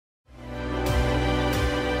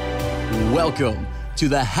Welcome to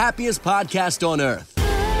the happiest podcast on earth.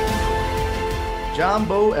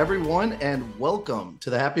 Jumbo, everyone, and welcome to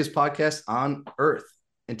the happiest podcast on earth.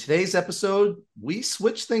 In today's episode, we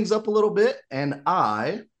switch things up a little bit, and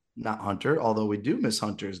I, not Hunter, although we do miss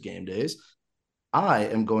Hunter's game days, I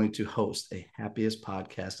am going to host a happiest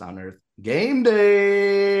podcast on earth game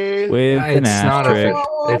day. With an asterisk.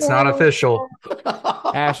 It's not official.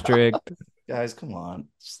 Asterisk. Guys, come on.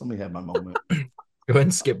 Just let me have my moment. Go ahead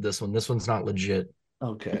and skip this one. This one's not legit.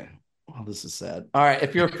 Okay. Well, this is sad. All right.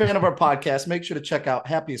 If you're a fan of our podcast, make sure to check out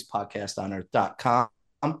happiestpodcastonearth.com.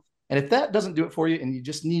 And if that doesn't do it for you and you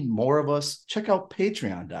just need more of us, check out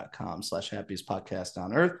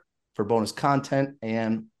patreon.com/happiestpodcastonearth for bonus content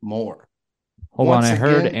and more. Hold Once on, I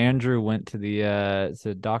heard again- Andrew went to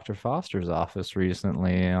to Dr. Foster's office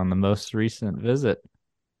recently on the most recent visit.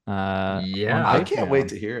 Yeah. on I can't Patreon. wait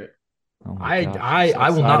to hear it. Oh my gosh, I'm so I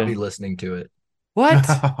will not be excited. listening to it. What?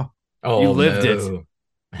 Oh, You lived it. no.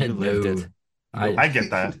 You lived it. I get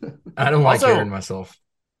that. I don't like Also- hearing myself.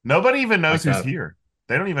 Nobody even knows Like who's that. here.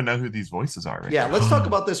 They don't even know who these voices are. Right Yeah, now. let's talk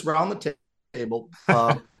about this around the table.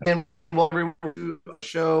 And welcome to the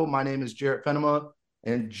show. My name is Jarrett Fenema,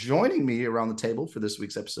 and joining me around the table for this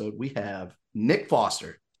week's episode, we have Nick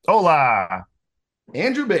Foster, Hola.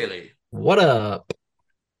 Andrew Bailey, What up?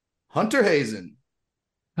 Hunter Hazen,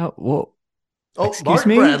 Oh, well, oh, Excuse Mark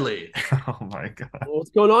me? Bradley. Oh my god. What's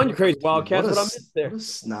going on, you crazy Wildcats? What What a, I missed there? what a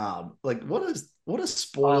snob! Like what a Oh,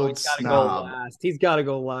 spoiled he's got to go snob. last. He's got to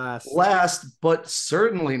go last. Last but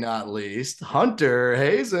certainly not least, Hunter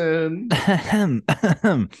Hazen.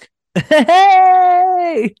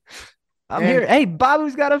 Hey! I'm And- here. Hey,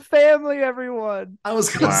 Babu's got a family, everyone. I was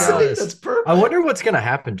gonna Wow. say that's perfect. I wonder what's going to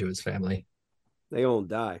happen to his family. They won't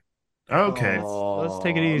die. Okay. Let's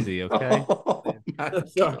take it easy, okay? Oh, my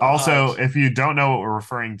Sorry. Also, gosh. if you don't know what we're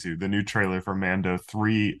referring to, the new trailer for Mando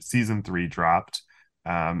 3 season 3 dropped.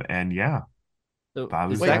 And yeah, So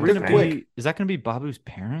Babu's is Wait, that real gonna quick. be Babu's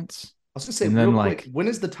parents? I was gonna say And then, real quick, like- when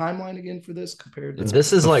is the timeline again for this compared to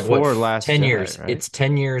This is like before what Last 10 Jedi, years. right? It's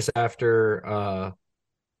 10 years after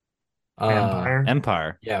Empire.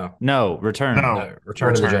 Empire. Yeah. No, Return. No.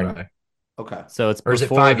 Return of the Return. Jedi. Okay. So it's Or is it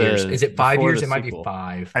before 5 the- years? Is it 5 before years? the It might be sequel.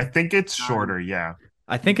 5. I think it's shorter. Yeah.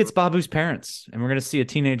 I think it's Babu's parents, and we're gonna see a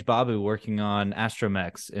teenage Babu working on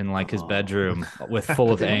astromechs in like his Oh. bedroom with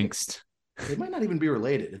full of They might- angst. They might not even be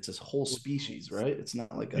related. It's a whole species, right? It's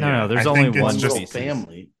not like a, No, there's I only think it's one just- little species.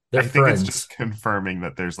 family. They're I think friends. it's just confirming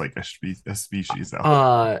that there's like a species out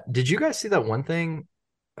there. Did you guys see that one thing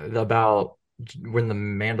about when the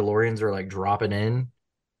Mandalorians are like dropping in?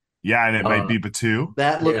 Yeah, and it might be Batu.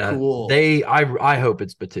 That looked Yeah, cool. I hope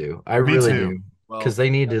it's Batu. I Me really too. do. Well, Because they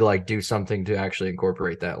need to like do something to actually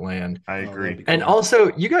incorporate that land. I oh, that'd agree. be And cool.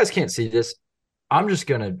 also, you guys can't see this. I'm just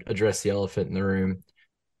gonna address the elephant in the room.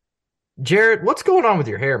 Jared, what's going on with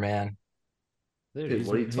your hair, man? Dude, Dude, he's,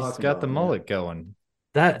 what are you he's talking got about, the man? mullet going.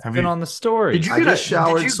 That Have Been you- on the story. Did you I get just a-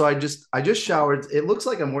 showered, did you- so I just showered. It looks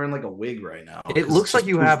like I'm wearing like a wig right now. it 'cause looks it's like just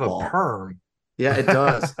you have a goofball. perm. Yeah, it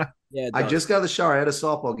does. Yeah, it I does. just got out of the shower. I had a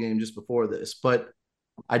softball game just before this, but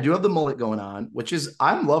I do have the mullet going on, which is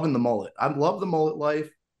I'm loving the mullet. I love the mullet life.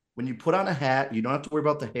 When you put on a hat, you don't have to worry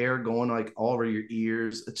about the hair going like all over your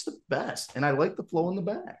ears. It's the best, and I like the flow in the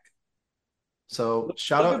back. So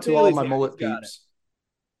shout look out at to all Bailey's my hair. mullet He's got it. peeps.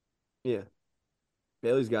 Yeah.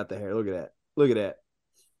 Bailey's got the hair. Look at that. Look at that.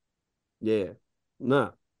 Yeah.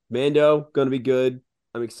 Nah. Mando, gonna be good.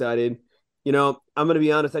 I'm excited. You know, I'm gonna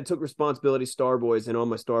be honest. I took responsibility, Star Boys, and all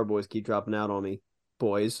my Star Boys keep dropping out on me.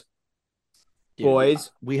 Boys. Dude, Boys.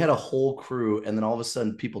 we had a whole crew, and then all of a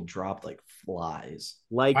sudden, people dropped like flies.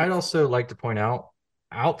 Like I'd also like to point out,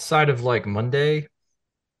 outside of like Monday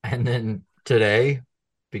and then today,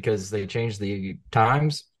 because they changed the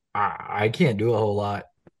times, I can't do a whole lot.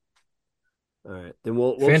 all right. Then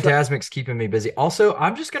we'll try- Phantasmic's keeping me busy. Also,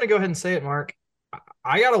 I'm just gonna go ahead and say it, Mark.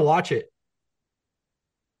 I gotta watch it.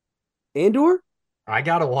 Andor? I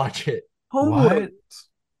gotta watch it. Homeboy.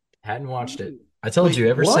 Hadn't watched it. I told Wait, you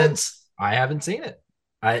ever what? since I haven't seen it.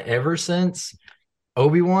 Ever since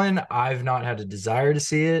Obi-Wan, I've not had a desire to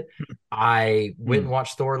see it. I went and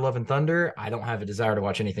watched Thor: Love and Thunder. I don't have a desire to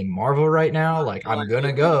watch anything Marvel right now. Like I'm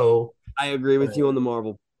gonna go. I agree with you on the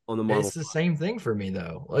Marvel. On the Marvel. It's the same thing for me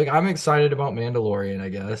though. Like I'm excited about Mandalorian, I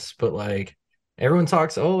guess, but like everyone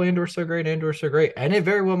talks, oh, Andor's so great, Andor's so great, and it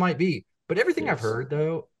very well might be. But everything I've Yes. heard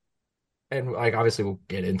though, and like obviously we'll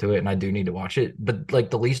get into it, and I do need to watch it. But like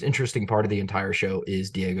the least interesting part of the entire show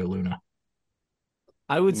is Diego Luna.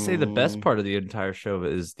 I would say the best Mm. part of the entire show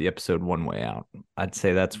is the episode One Way Out. I'd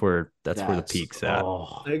say that's where the peak's at.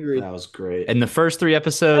 Oh, I agree. That was great. And the first three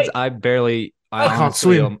episodes, Hey. I barely I can't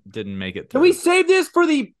honestly swim. didn't make it Can through. we save this for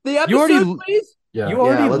the episode, please? Yeah. You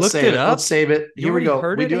already let's looked save it it. up? Let's save it. You Here we already go.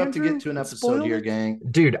 heard We it, do have to Andrew? get to an It episode spoiled here, it? gang.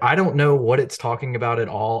 Dude, I don't know what it's talking about at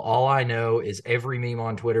all. All I know is every meme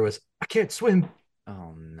on Twitter was, I can't swim.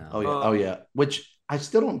 Oh no. Oh yeah. Which I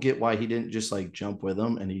still don't get why he didn't just like jump with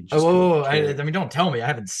him and he just. I mean, don't tell me. I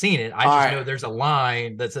haven't seen it. I just know there's a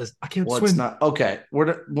line that says, I can't swim. It's not okay.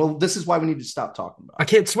 Well, this is why we need to stop talking about it. I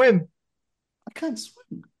can't swim. I can't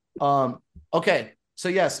swim. Okay. So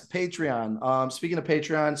yes, Patreon. Speaking of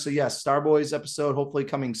Patreon, so yes, Starboys episode hopefully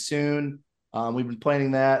coming soon. We've been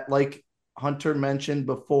planning that. Like Hunter mentioned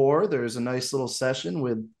before, there's a nice little session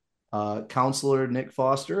with counselor Nick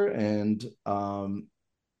Foster and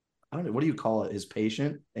I don't know, what do you call it? His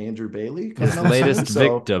patient, Andrew Bailey, His latest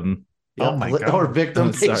victim. Yeah, Oh my God. or victim,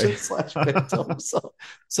 I'm sorry. patient / victim.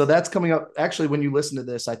 So that's coming up. Actually, when you listen to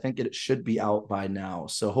this, I think it should be out by now.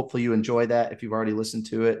 So hopefully you enjoy that if you've already listened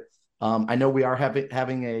to it. I know we are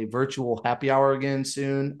having a virtual happy hour again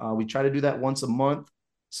soon. We try to do that once a month.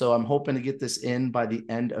 So I'm hoping to get this in by the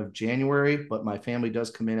end of January, but my family does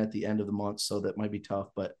come in at the end of the month. So that might be tough,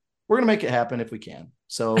 but we're going to make it happen if we can.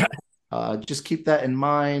 So just keep that in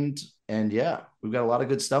mind. And yeah, we've got a lot of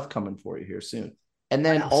good stuff coming for you here soon. And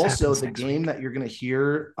then also the game that you're going to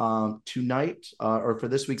hear tonight or for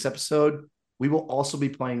this week's episode, we will also be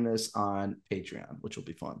playing this on Patreon, which will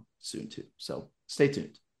be fun soon too. So stay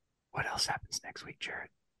tuned. What else happens next week, Jared?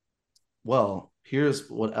 Well, here's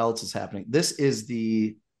what else is happening. This is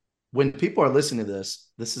when people are listening to this,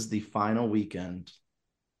 this is the final weekend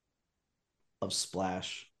of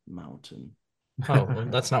Splash Mountain. Oh, well,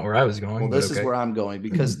 that's not where I was going. Well, this is where I'm going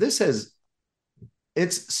because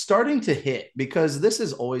it's starting to hit because this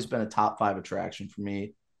has always been a top 5 attraction for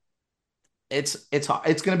me. It's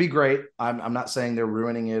going to be great. I'm not saying they're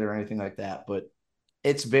ruining it or anything like that, but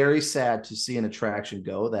it's very sad to see an attraction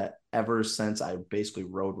go that ever since I basically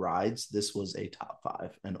rode rides, this was a top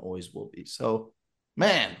 5 and always will be. So,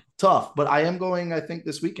 man, tough. But I am going, I think,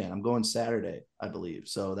 this weekend. I'm going Saturday, I believe.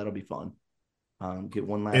 So that'll be fun. Get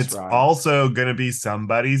one last ride. It's also going to be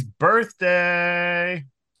somebody's birthday.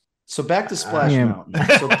 So back to Splash Mountain.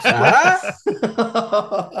 So,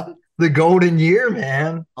 the golden year,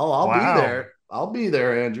 man. Oh, I'll be there. I'll be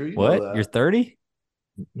there, Andrew. You know that. You're 30?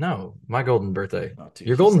 No, my golden birthday. Oh, dude,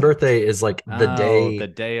 your golden birthday is like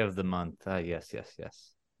the day of the month. Yes.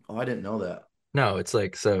 Oh, I didn't know that. No, it's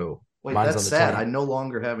like so. Wait, mine's that's on the sad. 20th. I no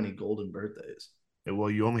longer have any golden birthdays.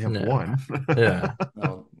 Well, you only have No. one. Yeah.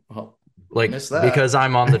 Oh, well, Like missed that. because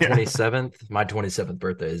I'm on the 27th, my 27th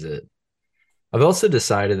birthday is it. I've also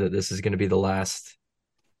decided that this is going to be the last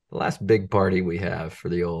big party we have for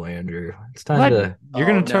the old Andrew. It's time to. You're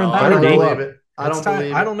going to turn I don't 30. believe it. I don't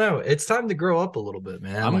believe it. I don't know. It's time to grow up a little bit,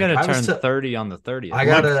 man. I'm going to turn 30 on the 30th. I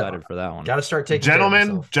gotta- I'm excited for that one. Got to start taking care of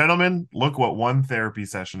myself. Gentlemen, look what one therapy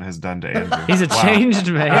session has done to Andrew. He's a Wow. changed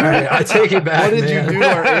man. All right, I take it back. What did man. you do to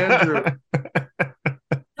our Andrew?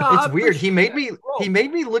 It's weird. He made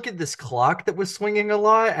me look at this clock that was swinging a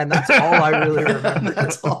lot, and that's all I really remember.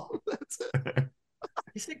 That's all. That's it.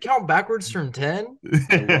 He said count backwards from 10.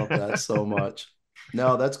 I love that so much.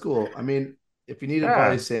 No, that's cool. I mean, if you need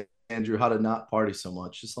advice, Andrew, how to not party so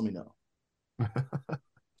much, just let me know.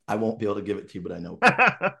 I won't be able to give it to you, but I know.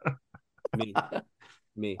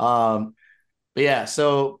 Me. But yeah,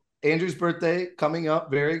 so Andrew's birthday coming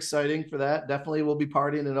up. Very exciting for that. Definitely we'll be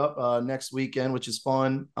partying it up next weekend, which is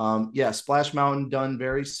fun. Yeah, Splash Mountain done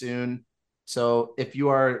very soon. So if you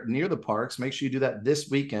are near the parks, make sure you do that this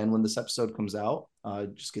weekend when this episode comes out.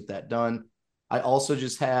 Just get that done. I also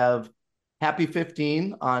just have Happy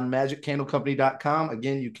 15 on magiccandlecompany.com.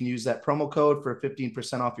 Again, you can use that promo code for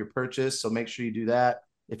 15% off your purchase. So make sure you do that.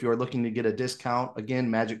 If you are looking to get a discount, again,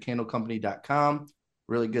 magiccandlecompany.com.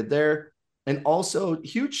 Really good there. And also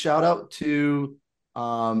huge shout out to,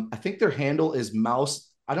 I think their handle is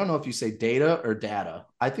Mouse. I don't know if you say data or data.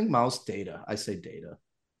 I think Mouse Data. I say data.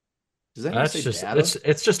 Does that That's say just data?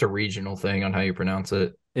 it's just a regional thing on how you pronounce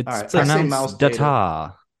it. It's All right, I say mouse pronounced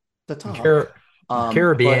data. data.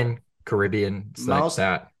 Caribbean, it's Mouse, like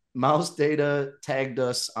that. Mouse Data tagged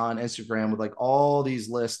us on Instagram with like all these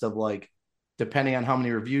lists of like, depending on how many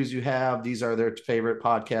reviews you have, these are their favorite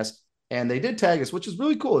podcasts. And they did tag us, which is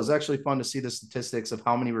really cool. It's actually fun to see the statistics of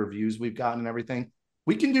how many reviews we've gotten and everything.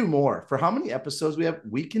 We can do more. For how many episodes we have,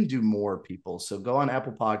 we can do more, people. So go on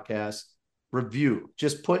Apple Podcasts, review.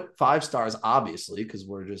 Just put 5 stars, obviously, because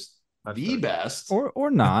we're just the best. Or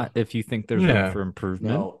not, if you think there's room for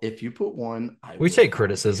improvement. No, if you put 1, We take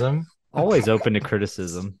criticism. Always open to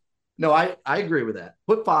criticism. No, I agree with that.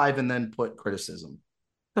 Put 5 and then put criticism.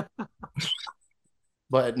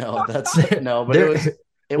 But no, that's no. But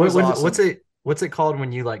it was awesome. What's it called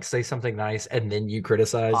when you like say something nice and then you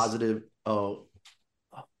criticize? Positive. Oh,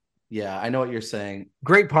 yeah, I know what you're saying.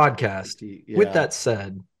 Great podcast. Yeah. With that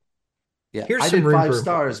said, Yeah, here's I some did room 5 for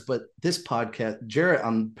stars, but this podcast, Jarrett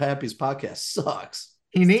on Pappy's podcast, sucks.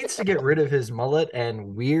 he needs to get rid of his mullet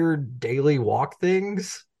and weird daily walk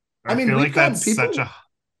things. I I mean, feel we've like gotten that's people. such a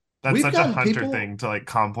gotten Hunter people. thing to like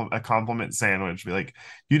compliment sandwich. Be like,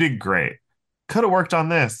 you did great. Could have worked on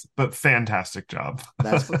this, but fantastic job.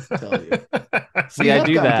 That's what I tell you. See, We I have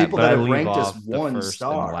do gotten that, people but that I have leave ranked us off the 1 first and the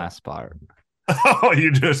star. last part. Oh,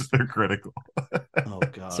 you just are critical. Oh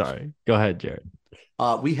gosh. Sorry. Go ahead, Jared.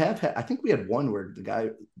 We have had, I think we had one where the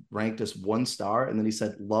guy ranked us 1 star and then he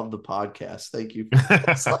said, "Love the podcast. Thank you."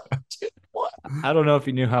 It's like, dude, what? I don't know if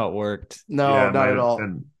you knew how it worked. No, Yeah, not might at have all.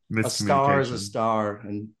 been A star is a miscommunication. star,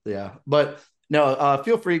 and yeah, but no,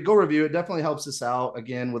 feel free, go review it. Definitely helps us out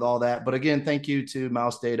again with all that. But again, thank you to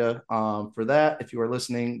Mouse Data for that. If you are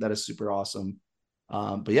listening, that is super awesome.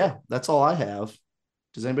 But yeah, that's all I have.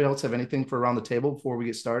 Does anybody else have anything for around the table before we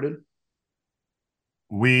get started?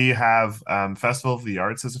 We have Festival of the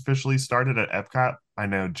Arts has officially started at Epcot. I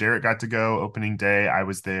know Jarrett got to go opening day. I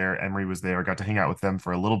was there. Emery was there. Got to hang out with them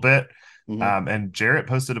for a little bit. And Jarrett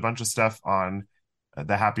posted a bunch of stuff on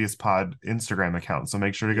the Happiest Pod Instagram account. So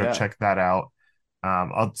make sure to go Yeah. check that out.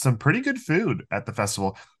 Some pretty good food at the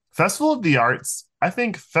festival. Festival of the Arts, I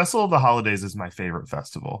think Festival of the Holidays is my favorite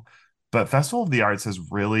festival. But Festival of the Arts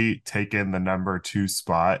has really taken the number 2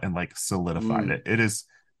 spot and like solidified it. It is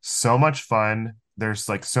so much fun. There's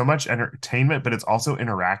like so much entertainment, but it's also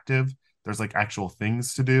interactive. There's like actual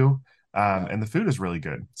things to do. And the food is really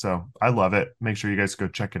good. So I love it. Make sure you guys go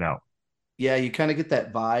check it out. Yeah, you kind of get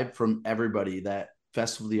that vibe from everybody that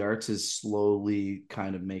Festival of the Arts is slowly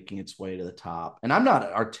kind of making its way to the top. And I'm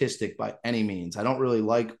not artistic by any means. I don't really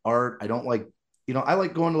like art. I don't like, I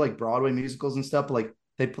like going to like Broadway musicals and stuff, but like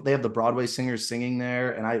they have the Broadway singers singing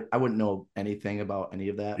there, and I wouldn't know anything about any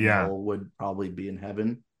of that. Yeah. Mel would probably be in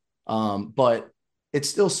heaven. But it's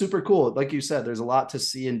still super cool. Like you said, there's a lot to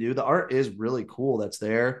see and do. The art is really cool that's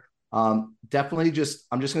there. Definitely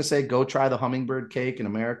I'm just gonna say go try the hummingbird cake in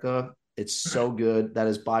America. It's so good. That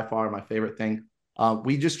is by far my favorite thing.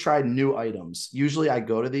 We just tried new items. Usually I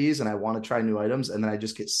go to these and I want to try new items, and then I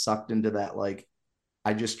just get sucked into that. Like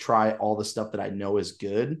I just try all the stuff that I know is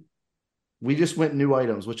good. We just went new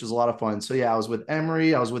items, which is a lot of fun. So yeah, I was with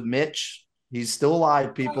Emery. I was with Mitch. He's still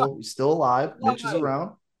alive, people. He's still alive. Mitch is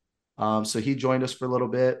around. So he joined us for a little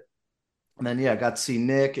bit. And then, yeah, got to see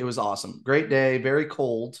Nick. It was awesome. Great day. Very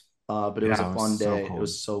cold, but it was a fun day. It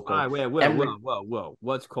was so cold. All right, whoa.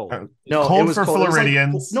 What's cold? No, Cold it was for cold. It was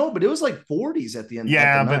Floridians. no, but it was like 40s at the end. Yeah,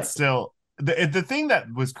 at the but night. still, the thing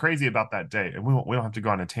that was crazy about that day, and we don't have to go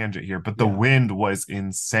on a tangent here, but the Yeah. wind was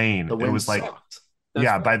insane. The It wind was like, sucked.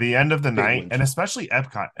 yeah, by the end of the Big night, wind and chill. especially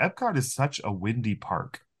Epcot. Epcot is such a windy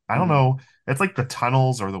park. I don't Mhm. know. It's like the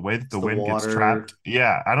tunnels or the way that the the wind gets water. trapped.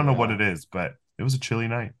 Yeah, I don't know what Yeah. it is, but it was a chilly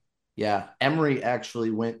night. Yeah, Emery actually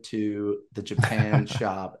went to the Japan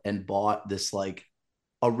shop and bought this like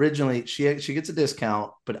originally she gets a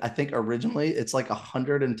discount, but I think originally it's like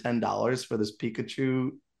 $110 for this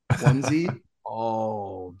Pikachu onesie.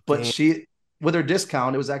 Oh, But damn. she with her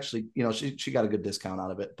discount, it was actually, she got a good discount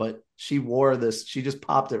out of it. But she wore this, she just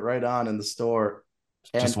popped it right on in the store.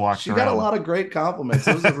 And Just walked she got a around. lot of great compliments.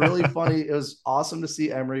 It was a really funny, it was awesome to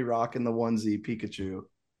see Emery rocking the onesie Pikachu.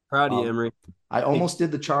 Proud of you, Emery. I almost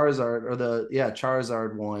did the Charizard or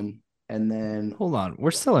Charizard one. And then Hold on.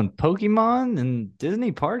 We're still in Pokemon and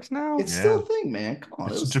Disney parks now? it's Yeah. still a thing, man. Come on.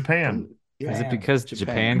 It's It was Japan. fun. Yeah. Is it because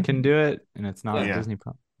Japan can do it and it's not Yeah. a Disney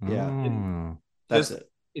park? Yeah. Oh. That's Just- it.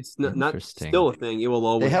 It's not Interesting. still a thing. It will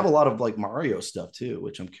always. They have a lot of like Mario stuff too,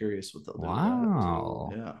 which I'm curious what they'll do. Wow.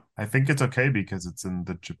 Yeah. I think it's okay because it's in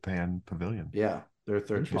the Japan pavilion. Yeah, they're a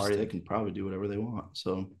third party. They Interesting. can probably do whatever they want.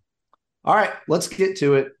 So, all right, let's get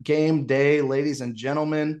to it. Game day, ladies and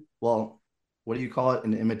gentlemen. Well, what do you call it?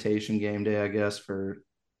 An imitation game day, I guess, for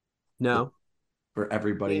no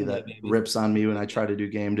everybody Game day, that baby. rips on me when I try to do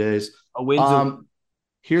game days. a wins.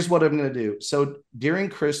 Here's what I'm going to do. So during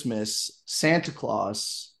Christmas, Santa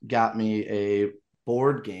Claus got me a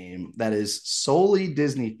board game that is solely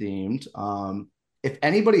Disney themed. If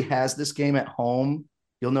anybody has this game at home,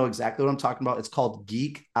 you'll know exactly what I'm talking about. It's called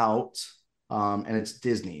Geek Out, and it's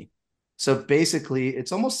Disney. So basically,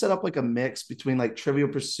 it's almost set up like a mix between like Trivial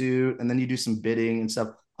Pursuit, and then you do some bidding and stuff.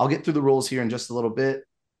 I'll get through the rules here in just a little bit.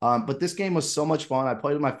 But this game was so much fun. I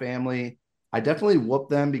played with my family. I definitely whooped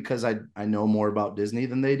them because I know more about Disney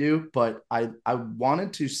than they do, but I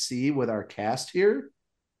wanted to see with our cast here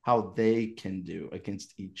how they can do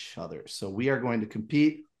against each other. So we are going to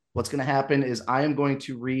compete. What's going to happen is I am going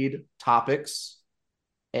to read topics.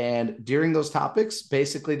 And during those topics,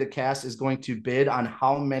 basically the cast is going to bid on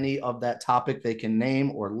how many of that topic they can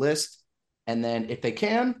name or list. And then if they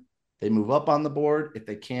can, they move up on the board. If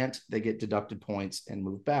they can't, they get deducted points and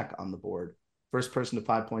move back on the board. First person to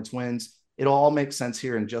 5 points wins. It'll all make sense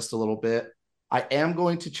here in just a little bit. I am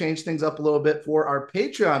going to change things up a little bit for our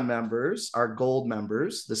Patreon members, our gold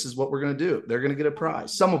members. This is what we're going to do. They're going to get a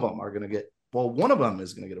prize. Some of them are going to get, well, one of them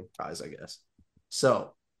is going to get a prize, I guess.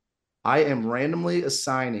 So I am randomly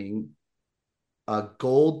assigning a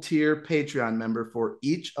gold tier Patreon member for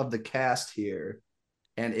each of the cast here.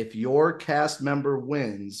 And if your cast member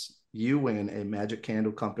wins, you win a Magic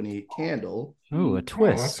Candle Company candle. Ooh, a Oh,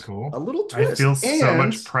 twist. that's cool. A little twist. I feel so And-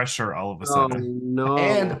 much pressure all of a Oh sudden. no!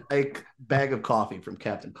 And a bag of coffee from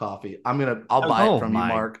Captain Coffee. I'll buy Oh it from you, my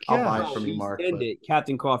Mark. I'll buy it gosh. from you, Mark. Send but- it.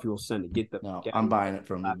 Captain Coffee will send it. Get the. No, get I'm it. buying it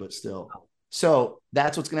from you, but still. So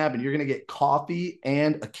that's what's gonna happen. You're gonna get coffee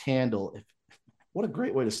and a candle. What a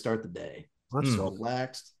great way to start the day. Let's So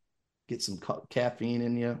relaxed, get some caffeine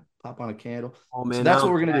in you, pop on a candle. Oh man, So that's now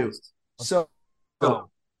what we're I'm gonna do. fast. So Go.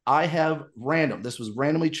 I have random. This was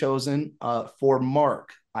randomly chosen for Mark.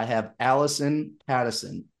 I have Allison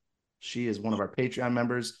Pattison. She is one of our Patreon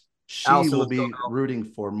members. She Allison, will let's go, be girl. rooting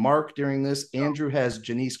for Mark during this. Andrew has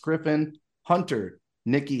Janice Griffin, Hunter,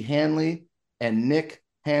 Nikki Hanley, and Nick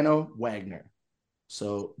Hannah Wagner.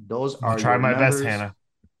 So those are I'll try your my best, members. Hannah.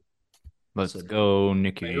 Let's So- go,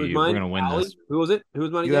 Nikki. Wait, who's We're mine? gonna win Allie? this. Who was it? Who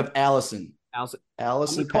was mine You again? have Allison. Allison. I'm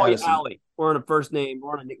Allison gonna call you Pattison. Allie. We're on a first name.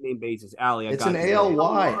 We're on a nickname basis. Allie. It's got an you.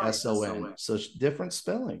 ALYSON, so different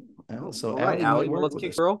spelling. So All right, Allie Allie. might Well, work let's with kick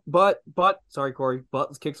us. girl. Sorry, Corey. But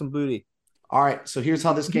let's kick some booty. All right, so here's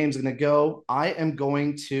how this game's going to go. I am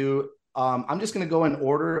going to, I'm just going to go in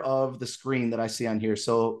order of the screen that I see on here.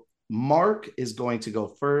 So Mark is going to go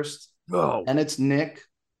first, Go. and it's Nick,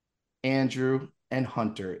 Andrew, and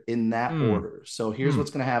Hunter in that order. So here's what's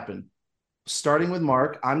going to happen. Starting with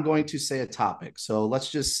Mark, I'm going to say a topic. So let's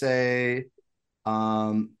just say,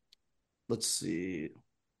 let's see,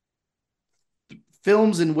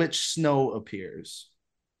 films in which snow appears.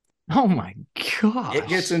 Oh my gosh. It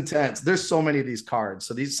gets intense. There's so many of these cards.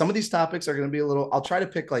 So some of these topics are going to be a little. I'll try to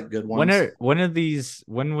pick like good ones.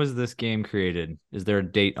 When was this game created? Is there a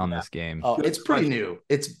date on this game? Oh, Good it's pretty question. new.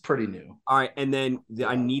 It's pretty new, All right, and then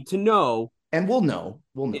I need to know: and we'll know.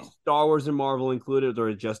 is Star Wars and Marvel included, or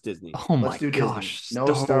is it just Disney? Oh my Let's do Disney. gosh.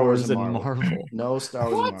 No Star Wars and and Marvel. No Star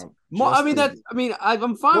Wars What? and Marvel. I Just mean that. Disney. I mean,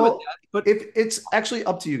 I'm fine Well, with that. But if it's actually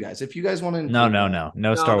up to you guys. If you guys want to,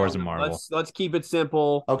 No Star Wars and Marvel. Let's keep it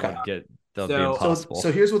simple. Okay. That'll So- be impossible.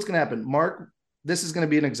 So here's what's going to happen. Mark, this is going to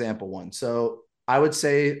be an example one. So I would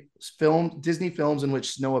say Disney films in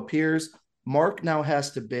which snow appears. Mark now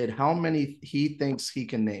has to bid how many he thinks he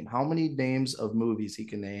can name, how many names of movies he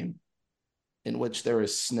can name in which there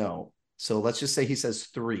is snow. So let's just say he says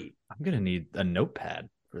 3. I'm gonna need a notepad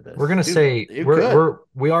for this. We're gonna Dude, say you could.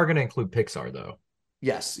 we are gonna include Pixar though.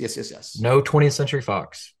 Yes. No 20th Century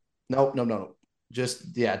Fox. No.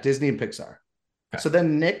 Just Disney and Pixar. Okay. So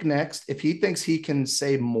then Nick next, if he thinks he can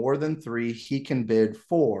say more than 3, he can bid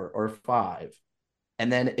 4 or 5.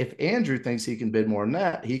 And then if Andrew thinks he can bid more than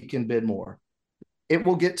that, he can bid more. It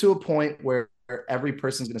will get to a point where every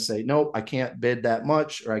person's going to say, no, I can't bid that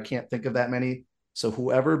much, or I can't think of that many. So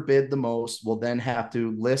whoever bid the most will then have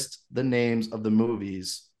to list the names of the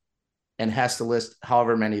movies and has to list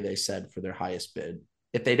however many they said for their highest bid.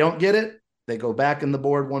 If they don't get it, they go back in the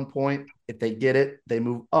board 1 point. If they get it, they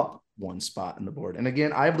move up 1 spot in the board. And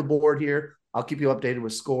again, I have the board here. I'll keep you updated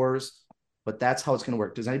with scores, but that's how it's going to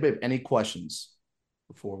work. Does anybody have any questions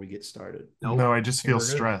before we get started? No, I just feel We're good.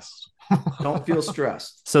 stressed. Don't feel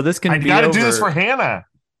stressed. So this can I be got to over. do this for Hannah.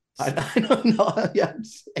 I don't know. Yeah,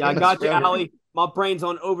 I got you, Allie. My brain's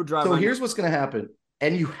on overdrive. So right here's now. what's going to happen.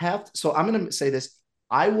 And you have to, so I'm going to say this.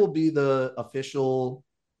 I will be the official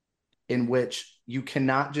in which you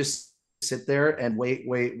cannot just sit there and wait.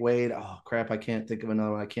 Oh crap. I can't think of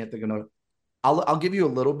another one. I can't think of another. I'll give you a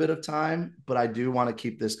little bit of time, but I do want to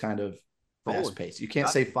keep this kind of fast paced. You can't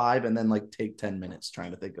say 5 and then like take 10 minutes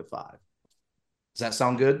trying to think of 5. Does that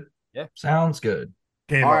sound good? Sounds good.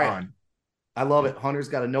 Game All right. on. I love it. Hunter's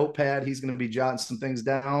got a notepad. He's going to be jotting some things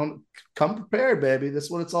down. Come prepared, baby.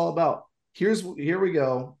 That's what it's all about. Here we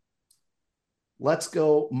go. Let's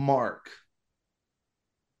go, Mark.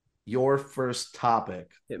 Your first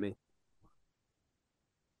topic. Hit me.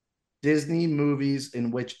 Disney movies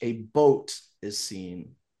in which a boat is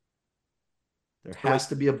seen. There has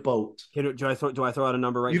to be a boat. Do I throw out a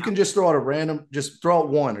number right You now? can just throw out a random, just throw out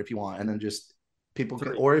 1 if you want, and then just people can,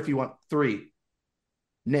 3. or if you want 3.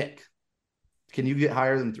 Nick, can you get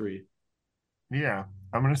higher than 3? Yeah,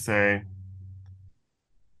 I'm gonna say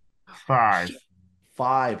 5.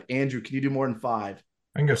 5. Andrew, can you do more than 5?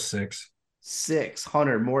 I can go 6. 6.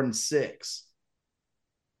 Hunter, more than 6.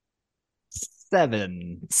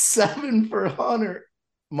 7. 7 for Hunter.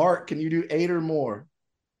 Mark, can you do 8 or more?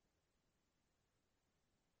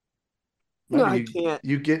 No, Remember, I can't.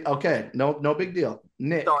 You get okay. No big deal.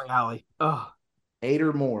 Nick, Sorry, Allie. Oh, 8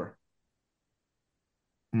 or more.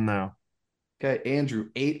 No. Okay, Andrew,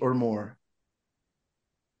 8 or more.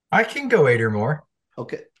 I can go 8 or more.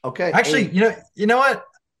 Okay. Actually, 8. you know what?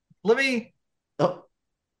 Let me Oh.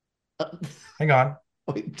 hang on.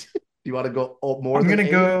 Wait, do you want to go more I'm than gonna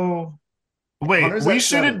 8? go. Wait, Hunter's we at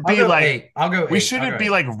shouldn't 7. I'll be go like 8. I'll go 8. we shouldn't be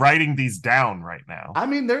like writing these down right now. I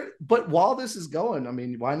mean, but while this is going, I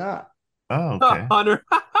mean, why not? Oh, okay. Hunter.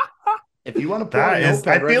 If you want to pull out That a is,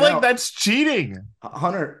 notepad I feel right like now, that's cheating.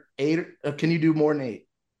 Hunter, 8. Can you do more than 8?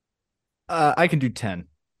 I can do 10.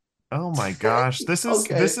 Oh my gosh. This is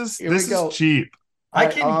Okay, this is here we this go. is cheap. I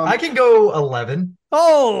can go 11.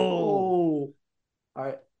 Oh. All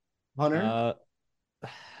right. Hunter.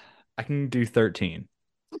 I can do 13.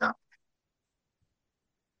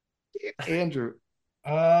 Andrew.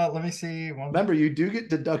 Let me see. Remember, you do get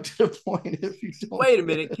deducted a point if you don't. Wait a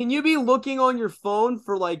minute. Can you be looking on your phone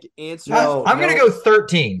for like answers? No. I'm gonna go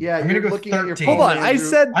 13. Yeah, I'm gonna you're go looking 13. at your phone. Hold on, I Andrew.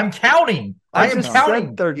 said I'm counting. I I am just counting.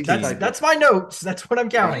 said 13. That's my notes. That's what I'm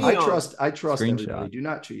counting. I Damn. trust Screenshot. everybody. Do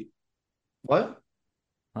not cheat. What?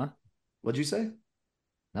 Huh? What'd you say?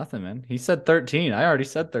 Nothing, man. He said 13. I already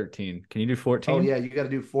said 13. Can you do 14? Oh yeah, you got to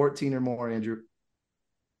do 14 or more, Andrew.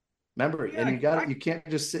 Remember, Yeah, and you can't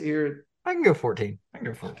just sit here. I can go 14. I can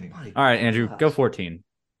go 14. My All right, Andrew, go gosh. 14.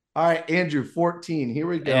 All right, Andrew, 14. Here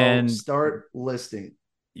we go. And- Start listing.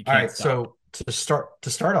 You All can't right. stop. So to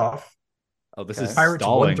start off, Oh, this Okay. is Pirates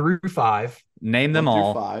stalling. 1 through 5. Name them 1 through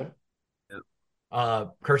all. 5.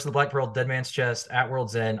 Curse of the Black Pearl, Dead Man's Chest, At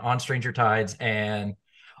World's End, On Stranger Tides, and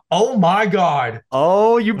oh my God,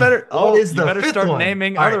 Oh, you better. what is you the better fifth start one?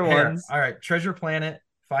 naming All right, other here. ones. All right, Treasure Planet,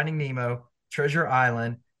 Finding Nemo, Treasure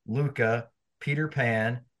Island, Luca, Peter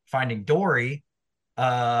Pan, Finding Dory. What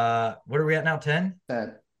are we at now? 10.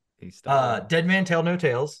 10. He's stalling. Dead Man Tell No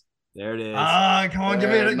Tales. There it is. Come on, give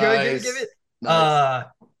it, Nice. give it.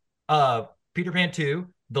 Nice. Peter Pan 2,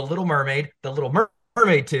 The Little Mermaid, The Little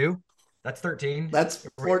Mermaid 2. That's 13. That's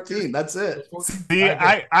 14. That's it. See,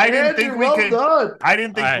 I didn't think we well could. done. I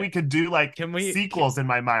didn't think All right. we could do like Can we- sequels in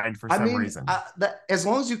my mind for I some mean, reason. as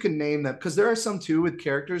long as you can name them, because there are some too with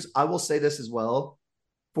characters. I will say this as well.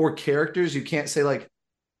 For characters, you can't say like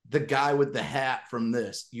the guy with the hat from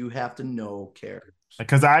this. You have to know characters.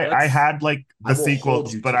 Because I That's- had like I the will hold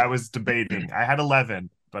sequels, you but to I it. was debating. I had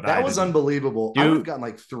 11, but That I was didn't. unbelievable. I Do- would have gotten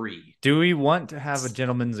like 3. Do we want to have a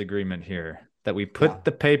gentleman's agreement here that we put Yeah.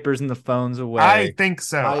 the papers and the phones away? I think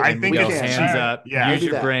so. I- I and think we go we it's can. hands cheap. up. Yeah, Use do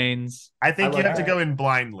your that. brains. I think I you like have to that. go in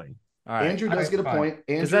blindly. All right. Andrew does Alright, get a fine. point.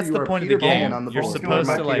 Andrew, that's you the are point of Peter the game. Pan on the You're board. supposed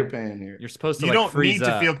Not to, Peter like- Pan here. You're supposed to You like don't freeze need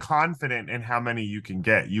to up. feel confident in how many you can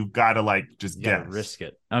get. You've got to like just You gotta guess. risk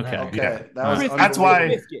it. Okay. Okay, Yeah. that was That's why-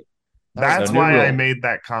 unbelievable. Biscuit. That's So new why I rule. made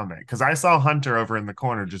that comment because I saw Hunter over in the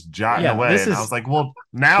corner just jotting Yeah, away, this and I is- was like, "Well,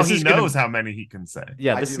 now this he is gonna- knows how many he can say."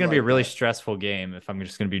 Yeah, I this is do going to be a like really that. stressful game if I'm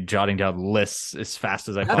just going to be jotting down lists as fast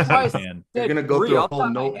as I That's why I possibly can. You're said gonna go 3. through a Off the whole top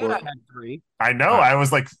of my head, notebook. I had 3. I know. Alright. I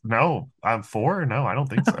was like, "No, I'm 4. No, I don't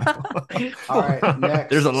think so." All right, next.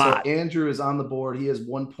 There's a So lot. Andrew is on the board. He has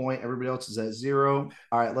 1 point. Everybody else is at 0.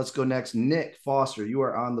 All right, let's go next. Nick Foster, you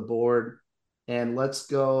are on the board. And let's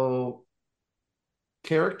go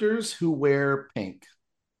characters who wear pink.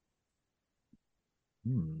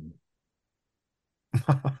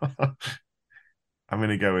 I'm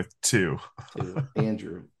gonna go with 2. To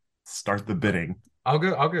Andrew. Start the bidding. I'll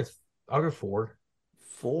go 4.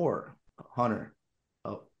 4. Hunter.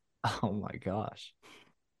 Oh, Oh my gosh.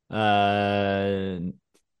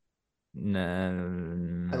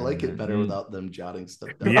 No. I like it better without them jotting stuff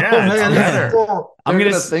down. Yeah, it's better. I'm gonna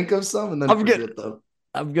gonna s- think of some and then I'm forget gonna- them.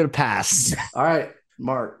 I'm gonna pass. All right,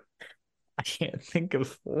 Mark. I can't think of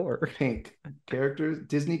 4. Pink characters,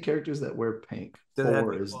 Disney characters that wear pink. Does it have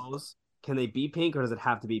 4 to be is clothes? Can they be pink or does it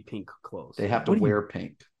have to be pink clothes? they have to What do you- wear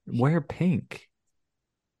pink. Wear pink.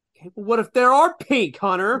 Okay, well, what if there are pink,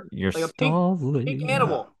 Hunter? You're Like a pink- stalling. Pink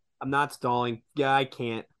animal. I'm not stalling. Yeah, I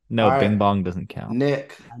can't. No, All right. Bing Bong doesn't count.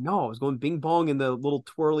 Nick. I know. I was going bing bong and the little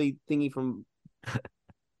twirly thingy from.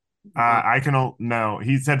 I can no.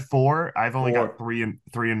 He said 4. I've only 4. got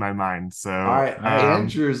 3 in my mind. So All right,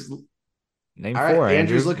 Andrew's. Name All right, 4,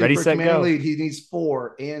 Andrew's Andrew. looking Ready, for set, command go. lead. He needs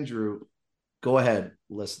 4. Andrew, go ahead.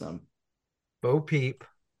 List them. Bo Peep,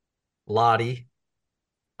 Lottie.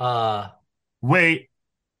 wait,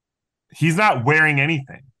 he's not wearing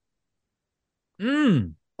anything.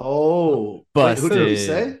 Oh, wait, who did he Busted.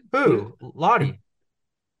 say? Who? Lottie.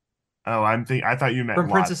 Oh, I thought you meant from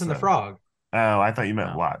lots, Princess and the then. Frog. Oh, I thought you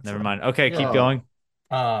meant No, lots. never then. mind. Okay, keep Yeah. going.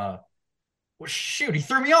 Well, shoot, he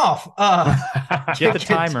threw me off. Get the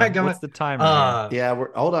timer. What's the timer here? Yeah,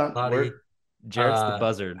 hold on. Lottie, Jared's the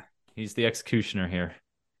buzzard. He's the executioner here.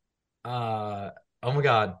 oh my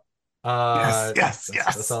God. Yes.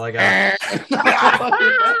 That's all I got.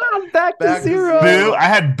 Back to zero. Boo. I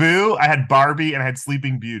had Barbie, and I had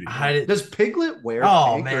Sleeping Beauty. Does Piglet wear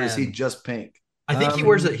Oh, pink, or is he man. just pink? I think he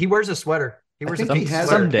wears a sweater. He wears a think he pink has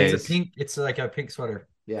sweater. some days. It's a pink. It's like a pink sweater.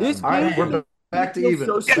 Yeah. This All right, game we're back to feels even.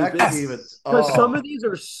 so Back stupid. to even. Because some Oh. of these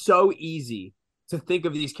are so easy to think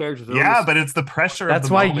of these characters. Yeah, but it's the pressure. That's of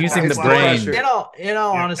the why moment. using It's the the brain. pressure. In all Yeah,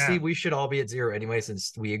 honesty, yeah. we should all be at 0 anyway,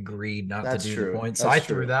 since we agreed not That's to do true. the points. So That's I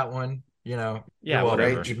threw true. that one. Yeah, you're welcome.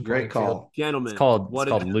 whatever. Even Great playing field. call. gentlemen. It's called what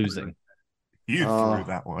a losing. You Oh. threw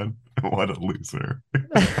that one. What a loser.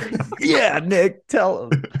 Yeah, Nick, tell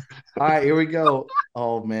him. All right, here we go.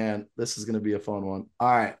 Oh man, this is gonna be a fun one. All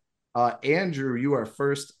right, Andrew, you are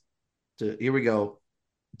first. Here we go.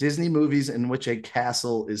 Disney movies in which a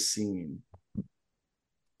castle is seen.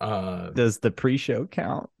 Does the pre-show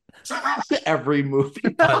count? Every movie.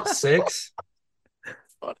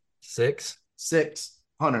 6. 6.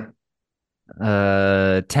 Hunter.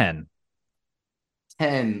 10.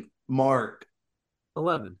 10. Mark.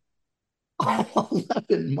 11.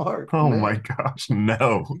 11. Mark. Oh man. my gosh,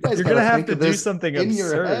 no. You guys You're gotta gonna have think to of do this something in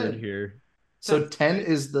your absurd head. here. So 10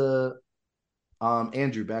 is the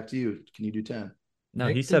Andrew, back to you. Can you do 10? No,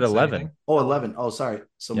 Nick he said didn't say 11. anything. Oh, 11. Oh, sorry.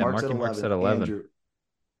 So Yeah, Mark said Marky 11. Mark said 11. Andrew,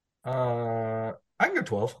 I can go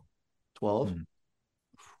 12. 12. Hmm.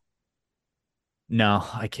 No,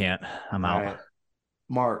 I can't. I'm All out. right.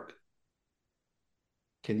 Mark,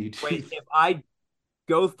 can you do? Wait, if I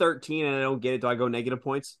go 13 and I don't get it, do I go negative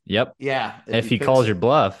points? Yep. Yeah. If he calls your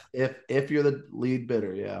bluff. If you're the lead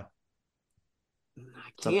bidder, yeah. I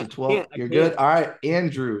It's up to can't. 12. I You're can't. good. All right,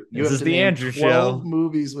 Andrew. You This have is to the name Andrew 12 show.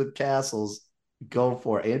 movies with castles. Go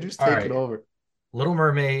for it. Andrew's All taking right. over. Little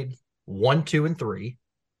Mermaid 1, 2, and 3. Name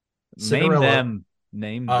Cinderella. them.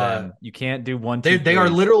 Name them. You can't do 1, 2, They are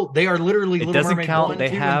 3s. They are literally It Little doesn't Mermaid count. 1, They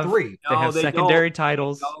 2, have and 3. they No, have they secondary don't.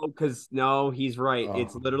 titles. No, because he's right. Oh.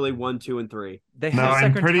 It's literally 1, 2, and 3. They No, have I'm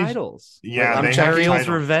second pretty- titles. Yeah, I'm they have checking. Ariel's titles.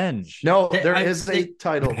 Revenge. No, They- there I- is a they-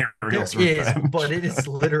 title. There Ariel's is, Revenge. but it is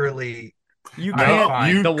literally You All right, can't.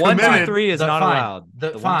 fine. You The 1, 2, committed. 3 is the- not fine. allowed. The,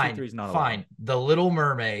 The 1, fine, 2, 3 is not fine. allowed. The Little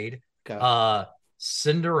Mermaid, Okay.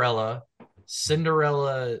 Cinderella,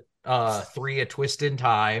 3, A Twist in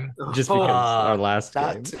Time. Just Oh, because our last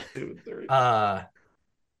Not game. 2, 3.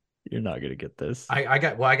 You're not gonna get this. I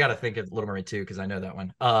got to think of Little Mermaid 2 because I know that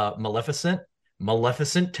one.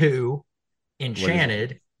 Maleficent 2,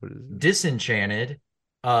 Enchanted, What is it? Disenchanted,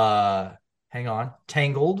 hang on,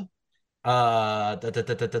 Tangled,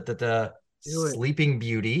 Do it. Sleeping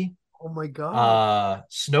Beauty, Oh my god.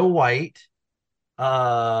 Snow White, come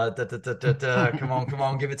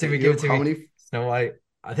on, give it to me, How many? Snow White.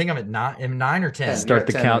 I think I'm at 9 or 10. You're Start at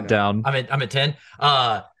the 10 right now. countdown. I'm at 10.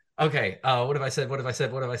 Okay. What have I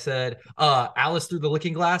said? Alice Through the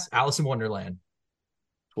Looking Glass, Alice in Wonderland,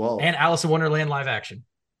 12. and Alice in Wonderland live action.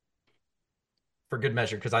 For good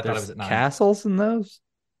measure, because I thought it There's was at 9. castles in those.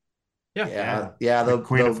 Yeah. The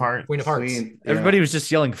Queen of Hearts. Queen of Hearts. Queen, yeah. Everybody was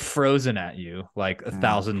just yelling "Frozen" at you like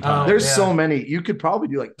 1,000 Oh, times. There's yeah. so many. You could probably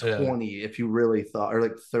do like Yeah. 20 if you really thought, or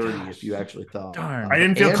like 30 if you actually thought. Darn. I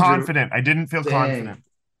didn't feel Andrew- confident. I didn't feel Dang. confident.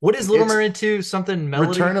 What is Little It's Mermaid 2? Something melody?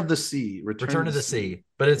 Return of the Sea. Return of the Sea.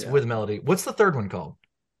 But it's Yeah. with melody. What's the third one called?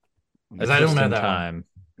 As I Just don't know in that one. time.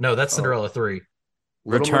 No, that's Oh. Cinderella 3.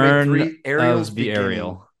 Little Return Mermaid 3, Ariel's of the beginning.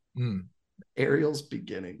 Ariel. Mm. Ariel's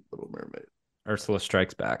beginning. Little Mermaid. Ursula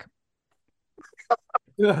Strikes Back.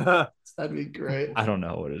 That'd be great. I don't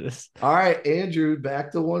know what it is. All right, Andrew,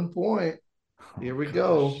 back to 1 point. Here we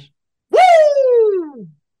go. Woo!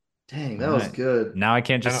 Dang, that was Alright. good. Now I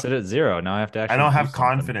can't I just don't- sit at 0. Now I have to actually. I don't do have something.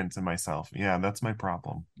 confidence in myself. Yeah, that's my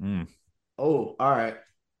problem. Oh, all right.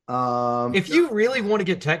 If you really want to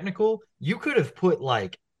get technical, you could have put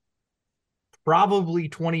like probably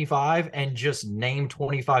 25 and just name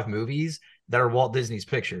 25 movies that are Walt Disney's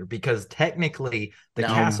picture, because technically the No.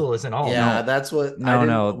 castle isn't all. yeah, that's what. No, I didn't-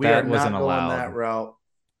 no, we that are wasn't not going allowed. that route.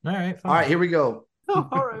 All right. Fine. All right, here we go. All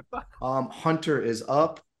right. Bye. Hunter is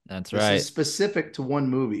up. That's This right. is specific to one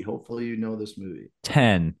movie. Hopefully, you know this movie.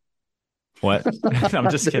 10. What? I'm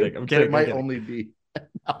just kidding. I'm There kidding. might only be.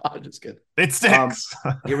 No, I'm just kidding. It sticks.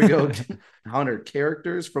 Here we go. Hunter,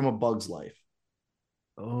 characters from A Bug's Life.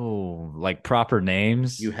 Oh, like proper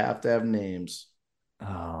names. You have to have names.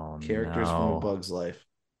 Oh, Characters from A no. Bug's Life.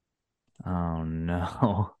 Oh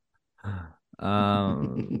no.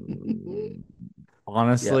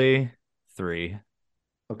 Honestly, 3.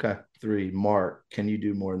 Okay, 3. Mark, can you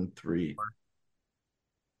do more than 3?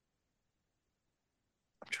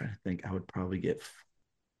 I'm trying to think.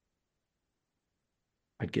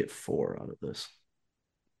 I'd get 4 out of this.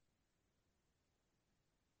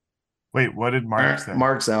 Wait, what did Mark say?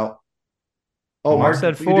 Mark's out. Oh, Mark Mark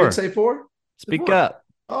said you 4. did say 4? Speak 4. up.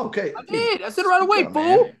 Oh, okay. I did. I said it right away, Speak up,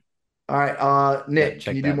 fool. man. All right, Nick,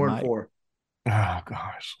 Check can you do that more than mic. 4? Oh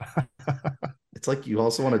gosh. It's like you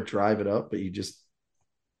also want to drive it up, but you just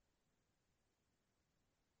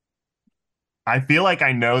I feel like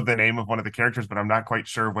I know the name of one of the characters, but I'm not quite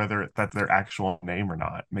sure whether that's their actual name or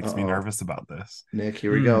not. Makes me nervous about this. Nick,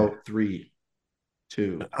 here we go. 3,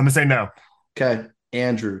 2. I'm gonna say no. Okay.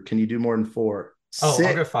 Andrew, can you do more than 4? Oh, 6.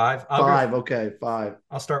 I'll go 5. 5. Okay, 5.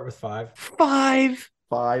 I'll start with 5. 5.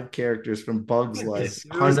 5 characters from Bugs Life.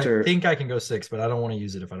 Because I Hunter. think I can go 6, but I don't want to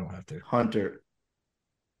use it if I don't have to. Hunter.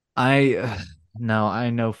 No, I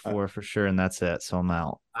know 4 for sure, and that's it. So I'm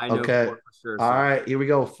out. I know Okay. 4 for sure. All right, here we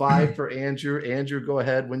go. 5 for Andrew. Andrew, go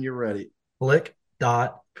ahead when you're ready. Flick,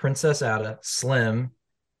 Dot, Princess Ada, Slim.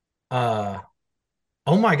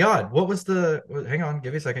 Oh my God. What was hang on,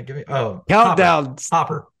 give me a second. Countdown.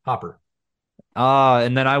 Hopper.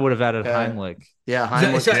 And then I would have added Okay. Heimlich. Yeah,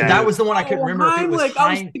 Heimlich. So too. that was the one I couldn't remember. If it was Heimlich. I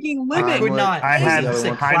was Heim- thinking I Limit. could not. I had almost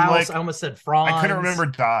said Heimlich. Klaus. I almost said Franz. I couldn't remember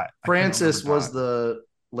Dot. Francis was the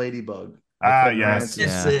ladybug. Yes.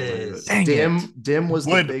 This Yeah. is. Dang Dim was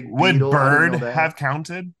the big Would beetle. I didn't Bird know that. have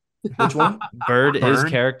counted? Which one? Bird is Bird?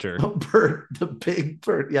 character. Bird, the big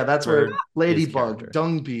bird. Yeah, that's Bird where is ladybug, character.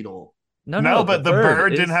 dung beetle. No, but the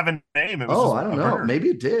bird is- didn't have a name. It was Oh, just I don't a know. bird. Maybe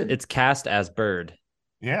it did. It's cast as Bird.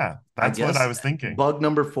 Yeah, that's what I was thinking. Bug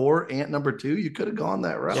number 4, ant number 2. You could have gone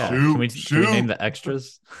that route. Yeah. Shoot, Can we name shoot. the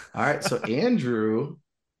extras? All right, so Andrew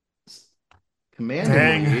commanding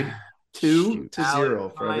Dang. lead 2 Shoot. to 0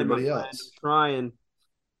 for Trying, my everybody friend. else. Trying.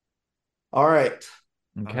 All right,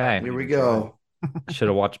 Okay. here we go. Should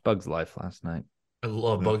have watched Bugs Life last night. I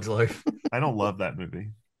love Bugs Life. I don't love that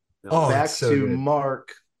movie. Oh, Back it's so to good.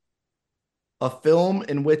 Mark. A film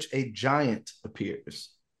in which a giant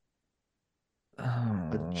appears. A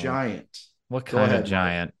Oh, giant. What Go kind ahead, of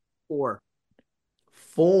giant? 4.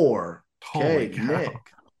 4. Holy Okay, cow. Nick.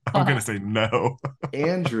 I'm gonna say no.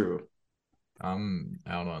 Andrew. I'm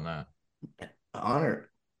out on that. Honor.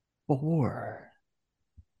 4.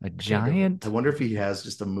 A I giant? wonder if he has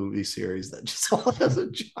just a movie series that just all has a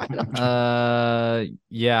giant.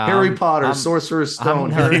 Yeah. Harry Potter, Sorcerer's Stone,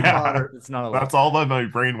 Harry Yeah. Potter. It's not a That's all that my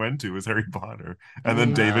brain went to was Harry Potter, and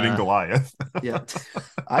then David and Goliath. Yeah.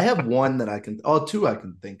 I have one that I can, 2 I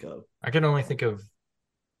can think of. I can only think of.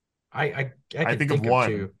 I can think of one.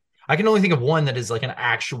 2. I can only think of one that is like an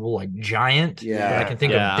actual like giant. Yeah. But I can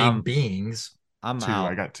think Yeah, of big beings. I'm 2.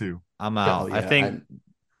 out. I got 2. I'm out. Oh, yeah, I think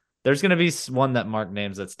there's going to be one that Mark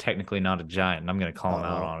names that's technically not a giant, and I'm going to call him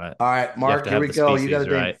out on it. All right, Mark, to here have we the go. You got to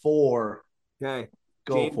species, name right? 4. Okay.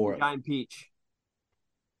 Go James for and it. Giant Peach.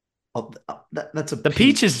 Oh, that's a The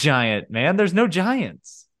peach is giant, man. There's no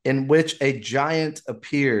giants. in which a giant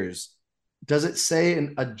appears. Does it say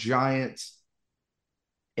a giant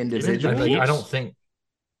individual? Peach? I don't think.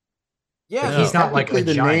 Yeah. No. He's not like Technically a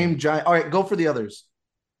the giant. name giant. All right, go for the others.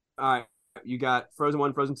 All right. You got Frozen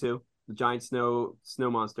 1, Frozen 2, the giant snow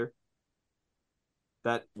monster.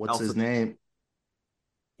 What's his name?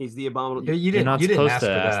 He's the abominable. You You're didn't. not You didn't supposed ask to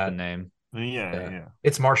for ask that. the name. Yeah.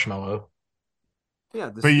 It's Marshmallow.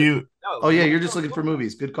 Yeah. But you, Oh yeah, you're just looking for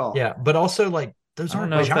movies. Good call. Yeah, but also like those I don't aren't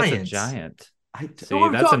know if that's a giants. giant. So are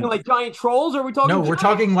we that's talking an- like giant trolls? Or are we talking? No, we're giants?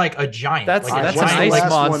 talking like a giant. That's- like that's a an What's the ice giant.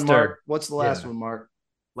 last one, monster. Mark? What's the last Yeah. one, Mark?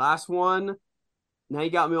 Last one. Now you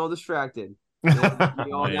got me all distracted. yeah,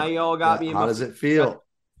 Now you all got me. In How my does it feel?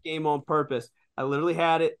 game on purpose? I literally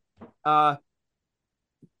had it. Yeah.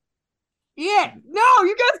 No,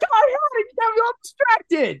 you guys got it. You got me all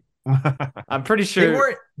distracted. I'm pretty They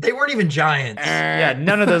sure. weren't even giants. Yeah,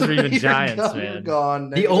 none of those are even You're giants, gone, man. You're gone.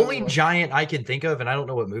 The only giant I can think of, and I don't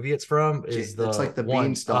know what movie it's from, is It's like the one,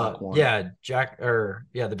 Beanstalk one. Yeah, the Jack and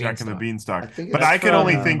the Beanstalk. Beanstalk. I think But it's I can from,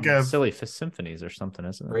 only think of Silly Symphonies or something,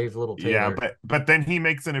 isn't it? Brave little Taylor. yeah, but then he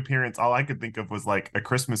makes an appearance. All I could think of was like A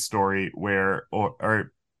Christmas Story, where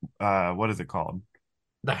or what is it called?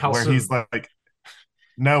 the house Where of, he's like,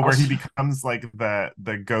 no, where he House- becomes like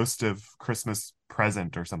the ghost of Christmas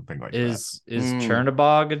Present or something like that. Is Mm.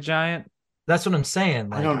 Chernobog a giant? That's what I'm saying.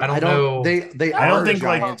 Like, I don't know. They I are don't think,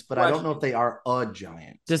 like- giants, but I don't know if they are a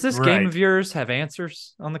giant. Does this Right. game of yours have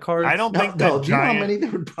answers on the cards? I don't think No, that do you know how giant. many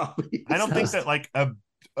there would probably? I don't think that like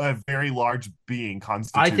a very large being I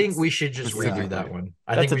constitutes. think we should just Exactly. redo that one.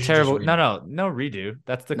 I That's think a we should just terrible. redo No redo.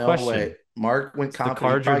 That's the No question. way. Mark went It's the confident. He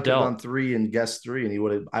cards are probably could have gone dealt. 3 and guessed 3,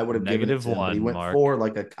 and I would have given it Negative to him. But he 1, went Mark. 4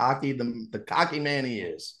 like the cocky man he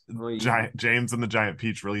is. Giant James and the Giant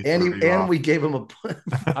Peach really And threw you off. we gave him a.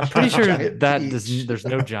 I'm pretty sure Giant that peach. there's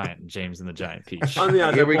no giant James and the Giant Peach. I'll be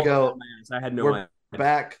honest, Here I we pulled it go. out of my ass. I had no We're idea.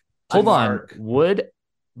 back. Hold to on. Mark. Would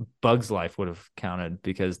Bug's Life would have counted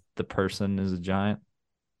because the person is a giant?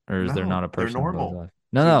 Or is there No, not a they're person? in Bug's See, Life? normal.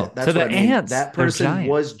 No. that's To the what I mean. ants. That they're person giant.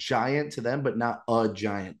 was giant to them, but not a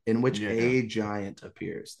giant, in which Yeah. a giant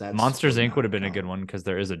appears. That's Monsters what Inc. not would have been a count. good one because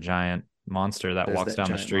there is a giant monster that There's walks that down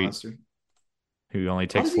the giant street monster. who only How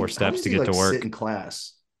takes does 4 how steps does to he, get to like, work. sit in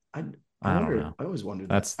class. I I don't wonder. know. I always wondered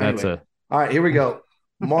That's that. Anyway, a all right. Here we go.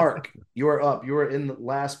 Mark, you are up. You are in the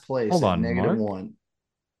last place. Hold at on, negative Mark? 1.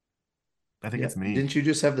 I think Yeah. it's me. Didn't you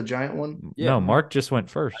just have the giant one? Yeah. No, Mark just went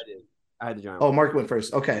first. I did. I had the giant. Oh, one. Mark went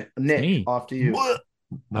first. Okay, Nick, me. off to you. What?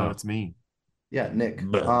 No, Oh. it's me. Yeah, Nick.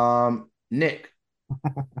 Bleh. Nick.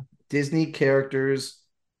 Disney characters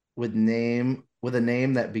with a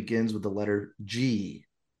name that begins with the letter G.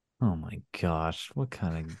 Oh my gosh, what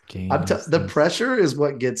kind of game? The pressure is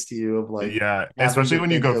what gets to you of like, Yeah, having especially to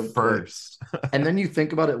when you think go of, like, first. and then you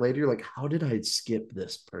think about it later. You're like, how did I skip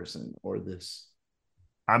this person or this?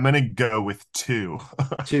 I'm gonna go with 2.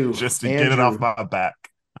 2. Just to get it off my back.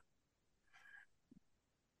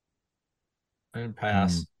 And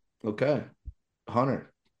pass. Okay,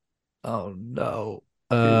 Hunter. Oh no.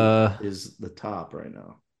 Who is the top right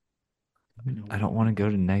now? I don't want to go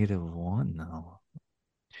to -1 though.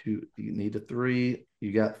 2. You need a 3.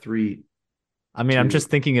 You got 3. I mean, I'm 2, just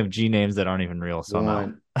thinking of G names that aren't even real. So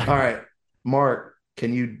 1. All right, Mark.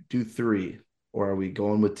 Can you do 3, or are we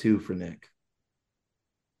going with 2 for Nick?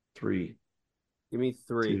 3. Give me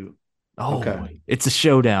 3. 2. Oh, Okay. it's a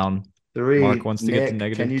showdown. 3. Mark wants to get to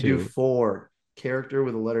Nick, -2. Can you do 4? Character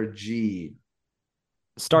with the letter G.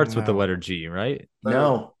 Starts with the No. letter G, right?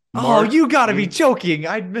 No. Oh, Mark, you gotta be joking.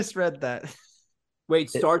 I misread that. Wait,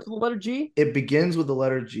 starts with the letter G? It begins with the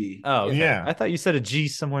letter G. Oh, okay. Yeah. I thought you said a G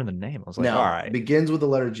somewhere in the name. I was like, No, all right. begins with the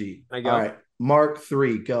letter G. I go. All right, Mark,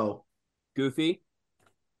 3, go. Goofy.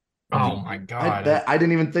 Oh my I god. bet I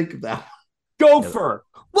didn't even think of that. Gopher.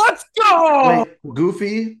 Let's go. Wait,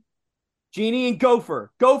 Goofy? Genie and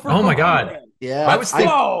Gopher. Gopher. Oh my Gopher. God. Yeah, I was thinking-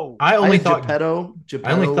 Whoa. I I only had thought Geppetto.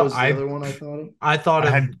 I only Geppetto thought was the I- other one I thought of. I thought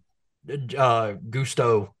I of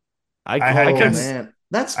Gusto. I Oh could. man,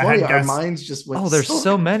 that's I funny. had Our guessed- minds just went. Oh, there's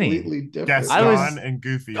so many. completely different. Gaston I was- and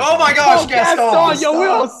Goofy. Oh my gosh, Oh, Gaston! Yo, we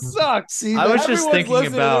all Gaston. suck. See, I was that- just Everyone's thinking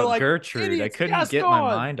listening, they're about like, Gertrude. I "Idiots, couldn't get my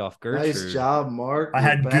Gaston." mind off Gertrude. nice job, Mark. I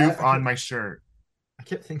had We're Goof back. on my shirt. I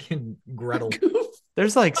kept thinking Gretel. Goof.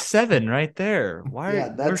 There's like 7 right there. Why? Yeah,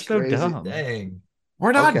 We're that's so crazy. dumb. Dang.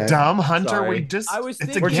 We're not Okay. dumb, Hunter. Sorry. We just I was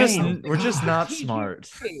it's a thinking- game. We're just not smart.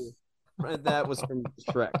 That was from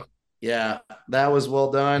Shrek. Yeah, that was well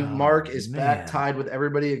done. Oh, Mark is back man. tied with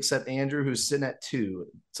everybody except Andrew, who's sitting at 2.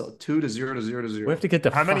 So 2 to 0 to 0 to 0. We have to get to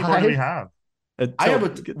How 5. many more do we have? I have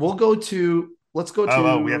a. We'll go to. Let's go to.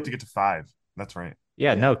 Oh, we have to get to 5. That's right.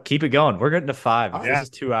 Yeah, no, keep it going. We're getting to 5. If Yeah. This is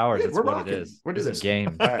 2 hours. Yeah, That's we're what rocking. it is. We're doing It's this. a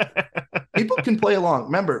game. All right. People can play along.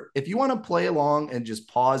 Remember, if you want to play along and just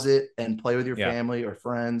pause it and play with your Yeah. family or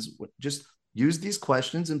friends, just use these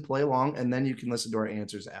questions and play along, and then you can listen to our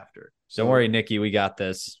answers after. So Don't worry, Nikki. We got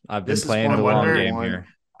this. I've been This is playing fun. the long Wonder- game one. here.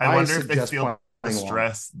 I wonder if they suggest feel the playing along.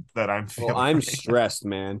 stress that I'm feeling. Well, I'm stressed,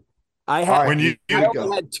 man. I All had right, When you- here I we only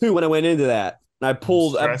go. had 2 when I went into that, and I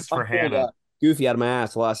pulled stressed for Hannah. Goofy out of my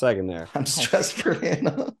ass the last second there. I'm stressed for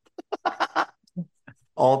Hannah.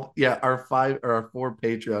 Our 5 or our 4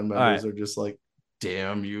 Patreon members are just like,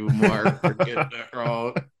 damn you, Mark, for getting that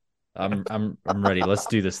wrong. I'm ready. Let's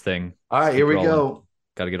do this thing. All right, here we rolling. go.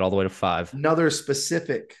 Got to get all the way to 5. Another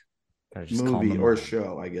specific Gotta just calm movie them or down.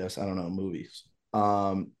 show, I guess. I don't know, movies.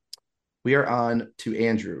 We are on to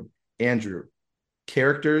Andrew. Andrew,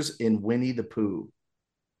 characters in Winnie the Pooh.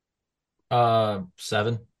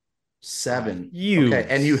 7. 7. You Okay,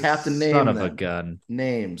 and you have to name son of a them. gun.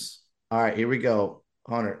 Names. All right, here we go.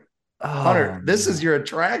 Hunter. Oh, Hunter, this man. is your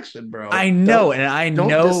attraction, bro. I know, Don't- and I don't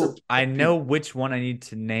know, disappoint I know which one I need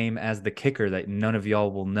to name as the kicker that none of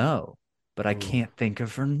y'all will know, but I Ooh. can't think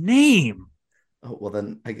of her name. Oh, well,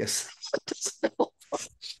 then I guess that doesn't help.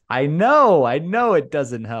 I know it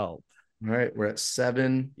doesn't help. All right, we're at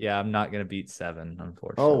 7. Yeah, I'm not gonna beat 7,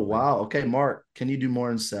 unfortunately. Oh, wow. Okay, Mark, can you do more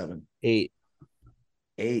than 7? 8.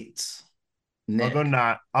 8. I'll Nick. go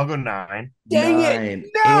 9. I'll go 9. Dang it.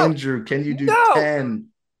 9. No. Andrew, can you do No. 10?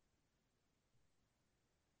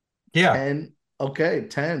 Yeah. 10. Okay,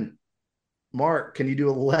 10. Mark, can you do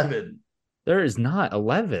 11? There is not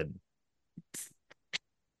 11.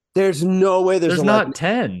 There's no way there's There's 11. not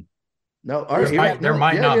 10. No, all right, There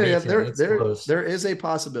might not be 10. There, It's there, close. there is a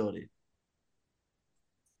possibility.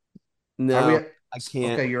 No, Are we I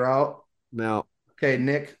can't. Okay, you're out. No. Okay,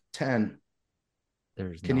 Nick, 10.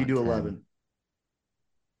 There's Can you not do 10. 11?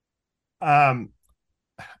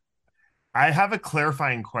 I have a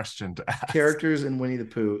clarifying question to ask. Characters in Winnie the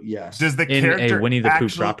Pooh, yes. Does the In character a Winnie the Pooh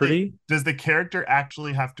actually, property? Does the character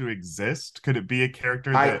actually have to exist? Could it be a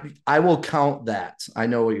character that? I will count that. I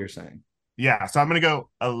know what you're saying. Yeah, so I'm gonna go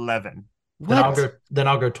 11. Then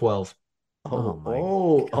I'll go 12.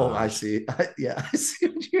 I see. I see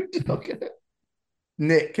what you're doing. Okay.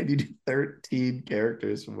 Nick, can you do 13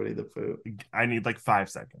 characters from Winnie the Pooh? I need like 5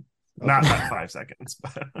 seconds. Okay. Not 5 seconds,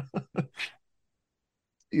 but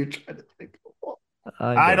You're trying to think.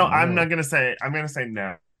 I'm know. gonna say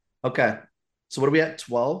no. Okay. So what are we at?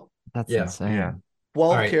 12? That's Yeah. insane. Yeah.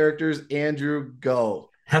 12 All right. characters. Andrew, go.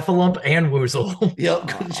 Heffalump and Woozle. Yep.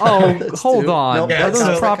 Good job. Oh, That's hold two. on. Nope, Yeah, Are that those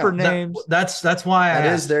counts, proper that counts. names? That's why I That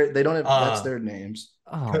is asked. their. They don't have. That's their names.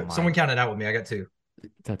 Oh, Someone my. counted out with me. I got 2.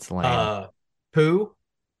 That's lame. Pooh,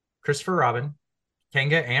 Christopher Robin,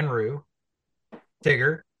 Kanga and Roo,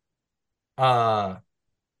 Tigger, Eeyore,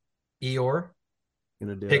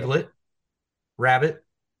 Gonna do it. Piglet, Rabbit,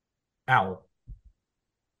 Owl.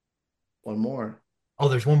 One more. Oh,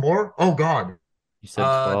 there's one more? Oh, God. You said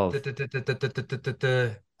 12. I'm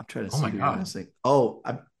trying to Oh see my who you're God. missing. Oh,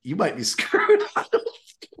 you might be screwed.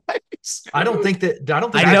 I don't think that. I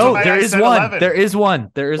don't think I That's know why there I is said one. 11. There is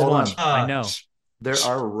one. There is Hold one. on. I know. There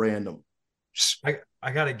are random.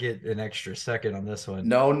 I got to get an extra second on this one.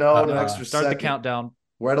 No extra Start second. the countdown.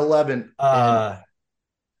 We're at 11.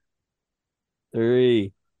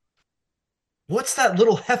 Three. What's that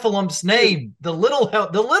little Heffalump's name? The little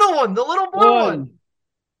one, the little blue one.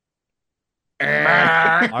 All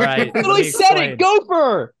right. I let me literally said it. explain.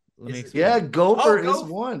 Gopher. Let me Is it- explain. Yeah, Gopher Oh, is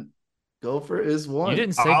Gopher. one. Gopher is one. You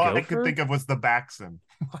didn't say All Gopher? I could think of was the Baxon.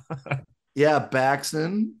 Yeah,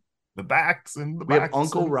 Baxon. The Baxon. The We have Baxon.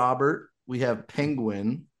 Uncle Robert. We have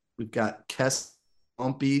Penguin. We've got Kess,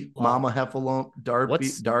 Lumpy, Wow. Mama Heffalump, Darby,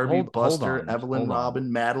 hold Buster, on, Evelyn hold on.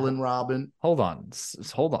 Robin, Madeline Robin. Hold on.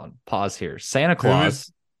 Hold on. Pause here. Santa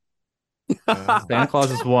Claus. Santa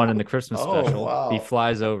Claus is one in the Christmas Oh, special. wow. He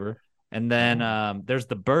flies over. And then there's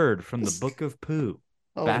the bird from the Book of Pooh.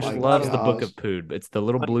 Oh Bash my loves the Book gosh. of Pooh. It's the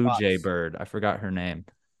little blue jay bird. I forgot her name.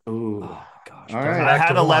 Ooh. Oh, gosh. All Goes right. I back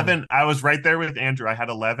had to 11. I was right there with Andrew. I had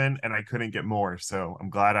 11 and I couldn't get more. So I'm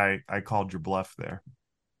glad I called your bluff there.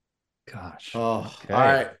 Gosh. Oh, Okay. all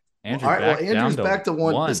right. Andrew All right. Well, back Andrew's down back to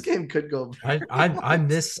one. This game could go. I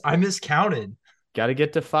miscounted. Got to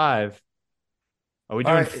get to 5. Are we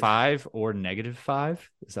All doing right. 5 or -5?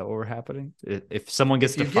 Is that what we're happening? If someone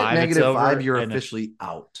gets If you to get 5, it's negative over. 5, you're and if- officially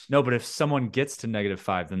out. No, but if someone gets to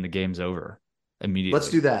 -5, then the game's over immediately. Let's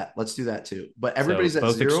do that. Let's do that too. But everybody's at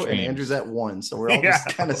both 0 and extremes. Andrew's at 1. So we're all just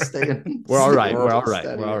Yeah. kind of staying. We're all right. we're We're all just right.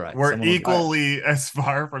 steady. We're all right. We're Someone will- equally as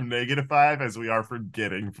far from -5 as we are from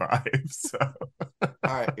getting 5. So All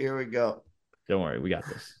right. Here we go. Don't worry. We got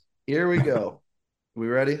this. Here we go. We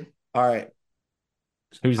ready? All right.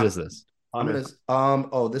 Whose is this? I'm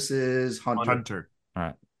gonna. This is Hunter. Hunter. All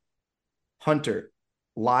right. Hunter.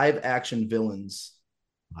 Live action villains.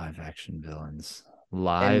 Live action villains.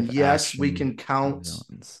 Live And yes, we action can count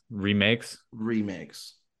villains. Remakes?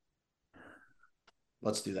 remakes.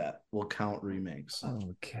 Let's do that. We'll count remakes.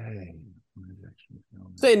 Okay. Live action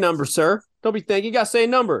villains. Say a number, sir. Don't be thinking. You got to say a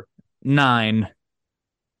number. 9.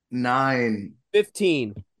 9.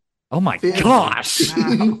 15. Oh my 15 gosh.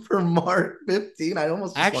 for Mark. 15. I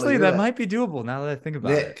almost just Actually, that might be doable now that I think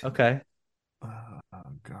about Nick. it. Okay. Oh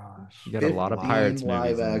gosh. You got a lot of 15 Pirates live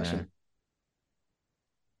movies in action.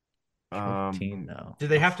 there. 15 though. Do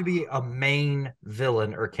they have to be a main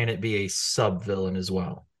villain or can it be a sub villain as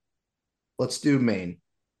well? Let's do main.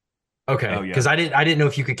 Okay, Oh, yeah. because I didn't know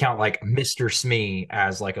if you could count like Mr. Smee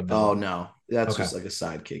as like a Oh villain. no. That's Okay. just like a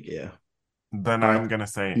sidekick. Yeah. Then All I'm right. gonna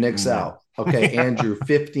say Nick's no. out. Okay, Andrew,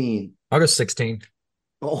 15. I'll go 16.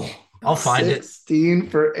 Oh, I'll find it. 16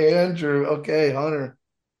 for Andrew. Okay, Hunter.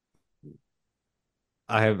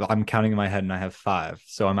 I'm counting in my head and I have 5,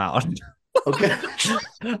 so I'm out. Okay.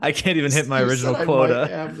 I can't even hit my You original said I quota. might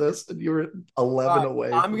have this, and you were 11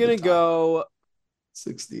 away. I'm from going the to top. go.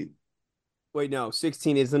 16. Wait, no.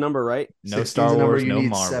 16 is the number, right? No 16's Star the number Wars, you no need.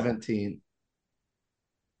 Marvel. 17.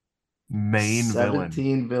 Main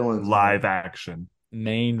 17 villains. live action.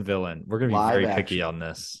 Main villain. We're gonna be Live very action. picky on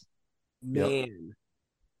this. Man.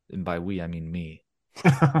 And by we, I mean me.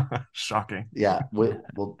 Shocking. Yeah.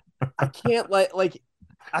 Well, I can't like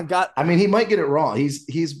I got I mean, he might get it wrong.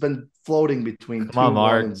 He's been floating between Come on, 2, 1,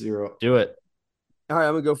 Mark. and 0. Do it. All right,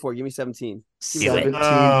 I'm gonna go for it. Give me 17. 17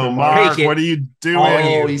 Oh, for Mark, Take it. what are you doing? All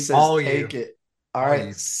Oh, you. he says All take you. it. All All right,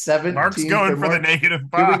 you. 17 Mark's going for the Mark. negative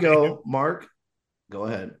Here we 5. go. Mark, go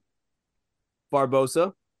ahead.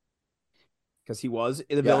 Barbosa, because he was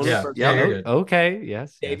in the Yes. villain. Yeah, First yeah, one. you're good. Okay,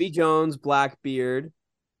 yes. Davy yes. Jones, Blackbeard,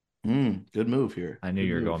 Good move here. I knew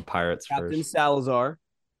you were Good going move. Pirates Captain first. Salazar,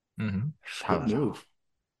 Mhm. Good move.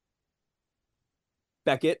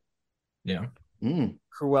 Beckett, Yeah.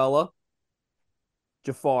 Cruella,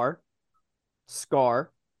 Jafar,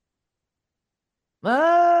 Scar.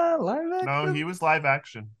 Live No, action? he was live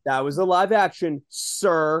action. That was a live action,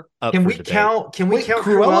 sir. Up Can for we debate. count? Can we Wait, count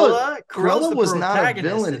Cruella? Cruella? Cruella the was not a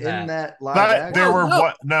protagonist villain in that live But action. there were No.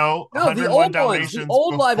 what? No, No, the 101 old ones, the Dalmatians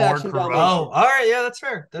old live before action Cruella. Dalmatians. Oh, all right. Yeah, that's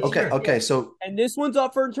fair. That's Okay, fair. okay. So And this one's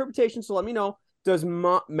up for interpretation. So let me know. Does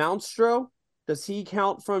Mountstro, does he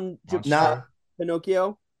count from not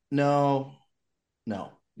Pinocchio? no.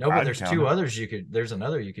 No, but I'd there's count two it. others there's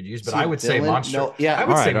another you could use, but See, I would say villain? Monster. No, yeah. I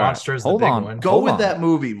would say All right. Monster is the Hold big on. one. Go Hold with on. that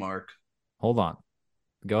movie, Mark. Hold on.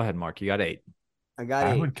 Go ahead, Mark. You got 8. I got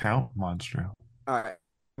I 8. would count Monstro. All right.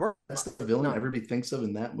 That's the villain everybody thinks of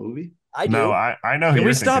in that movie. I do. No, I know who Can you're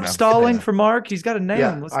we stop thinking of. stalling for Mark? He's got a name.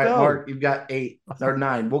 Yeah. Let's All right, go. Mark, you've got 8 or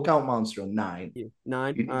 9. We'll count Monstro. 9.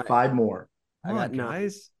 9. You need All right. 5 more. Come I on, got 9.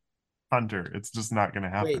 guys. Hunter. It's just not going to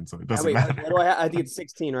happen, Wait, so it Wait, doesn't what matter. do I have? I think it's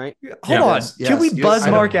 16, right? Hold on. Can we buzz I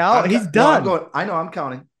know. Mark out? He's done. No, I know. I'm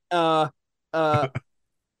counting. The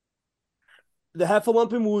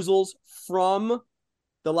Heffalump Woozles from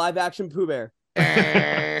the live action Pooh Bear.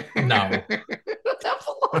 No.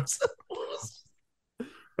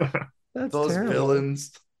 That's Those terrible.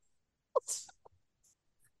 villains.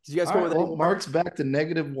 Did you guys All come right, with well, any? Mark's back to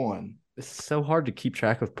 -1. It's so hard to keep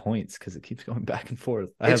track of points because it keeps going back and forth.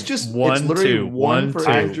 It's literally 2, 1 for 2,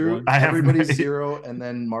 Andrew. 1. I have Everybody's my- 0, and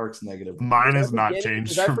then Mark's -1. Mine Was has I not forgetting-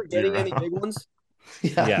 changed Was I from forgetting 0. any big ones?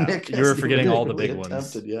 Yeah, Nick you were has forgetting all the legitimately big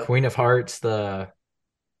ones. yeah. Queen of Hearts, the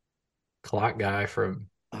clock guy from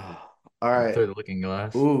All right. Through the Looking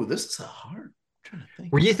Glass. Ooh, this is a hard. I'm trying to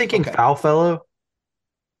think. Were you thinking Okay. Foul Fellow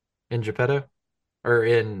in Geppetto or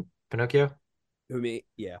in Pinocchio? Who me?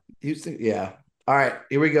 Yeah. Yeah. All right,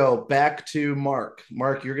 here we go. Back to Mark.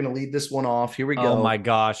 Mark, you're going to lead this one off. Here we go. Oh my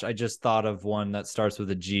gosh, I just thought of one that starts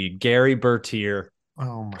with a G. Gary Bertier.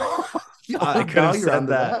 Oh my. I could now have you're said onto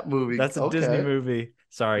that. movie. That's a Okay. Disney movie.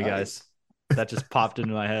 Sorry, Nice. guys. That just popped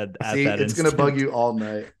into my head at See, that it's instant. going to bug you all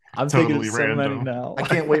night. I'm Totally thinking of so many random. now. I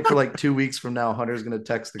can't wait for like 2 weeks from now. Hunter's going to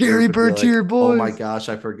text the Gary group and be Bertier, like, oh my boys. gosh,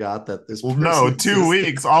 I forgot that this Well, person no, 2 existed."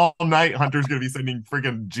 weeks all night. Hunter's gonna be sending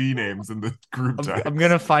freaking G names in the group chat. I'm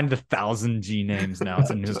gonna find 1,000 G names now. It's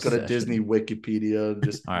a new Just go to obsession. Disney Wikipedia and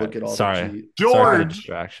just All right, look at all sorry. the G. Sorry for the George.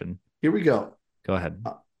 distraction. Here we go. Go ahead.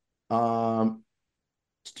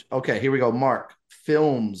 Okay, here we go. Mark,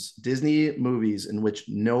 films, Disney movies in which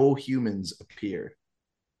no humans appear.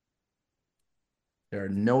 There are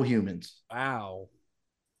no humans. Wow.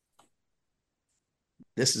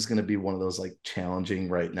 This is going to be one of those like challenging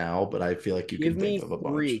right now, but I feel like you Give can me think of a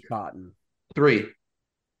 3, bunch. Cotton. 3.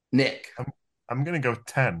 Nick. I'm gonna go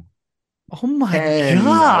 10. Oh my 10.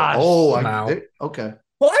 gosh. Oh, I'm out. okay.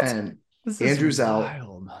 What? 10. This is Andrew's out.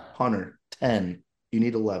 wild. Hunter, 10. You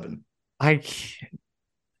need 11. I can't.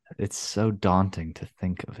 It's so daunting to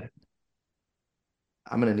think of it.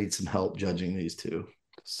 I'm going to need some help judging these two.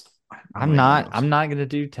 I'm not gonna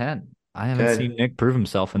do 10. I haven't Okay. seen Nick prove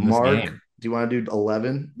himself in this Mark, game. do you want to do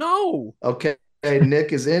 11? No. Okay.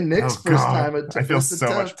 Nick is in. Nick's Oh, first God. time at I feel first so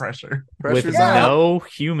much attempt. pressure. With Pressure's on. no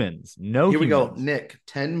humans. No Here we go. humans. Nick,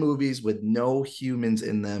 10 movies with no humans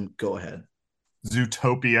in them. Go ahead.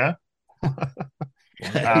 Zootopia.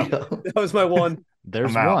 That was my one.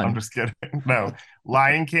 There's I'm out. one. I'm just kidding. No.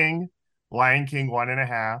 Lion King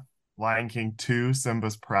 1.5, Lion King 2,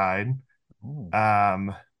 Simba's Pride. Oh,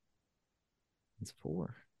 Um, it's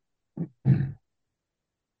 4.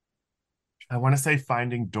 I want to say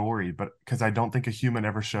Finding Dory, but because I don't think a human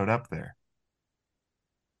ever showed up there.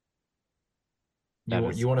 That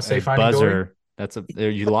is You want to a say Finding Dory? buzzer. That's are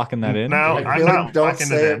you locking that in? No, I I'm feel not like don't locking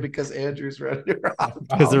say it it in. because Andrew's ready.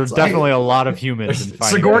 Because there's definitely a lot of humans in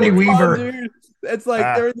Finding Sigourney Dory. Weaver. Oh, dude. It's like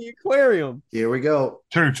Ah. they're in the aquarium. Here we go.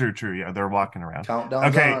 True. Yeah, they're walking around. Countdown.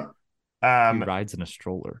 Okay. He rides in a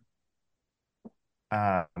stroller.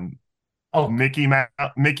 Oh, Mickey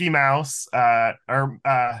Mouse, or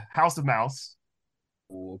House of Mouse.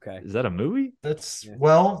 Ooh, okay. Is that a movie? that's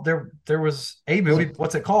there was a movie.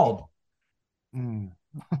 What's it called? Mm.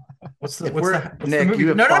 What's If the we're movie? Nick, you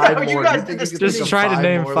have No, 5 you more. guys You think did this you to could Just think me. of try to 5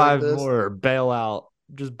 name more 5 like this? more or bail out.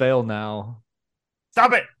 Just bail now.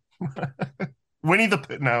 Stop it. Winnie the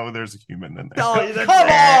Pooh. No, there's a human in there. No, Come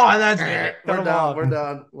on, that's it. We're Come done. on. We're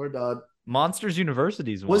done. Mark, Monsters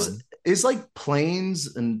University's one. Is like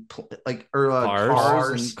planes and cars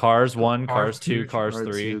and Cars 1, Cars Cars 2, 2, Cars Cars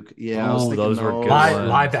 3. too. Yeah, I was Ooh, thinking those were good Live, ones.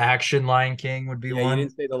 live action Lion King would be Yeah, you one.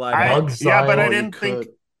 didn't say the live Bugs Yeah, but Life. I you didn't think could.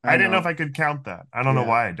 I didn't know know. if I could count that. I don't know Yeah.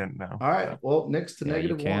 why I didn't know. All right. Well, next to Yeah, you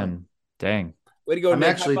negative can. one. Dang. Way to go, I'm Nick.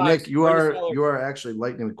 actually High fives. Nick. You Bring us are fellas. you are actually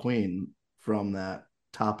Lightning McQueen from that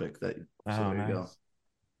topic. So Oh, there you go. nice.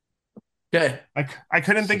 Okay. I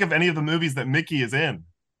couldn't think of any of the movies that Mickey is in.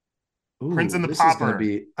 Ooh, Prince and the this is gonna Pauper.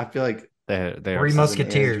 be. I feel like They are. Three this is an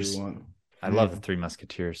Musketeers. Andrew one. I love the Three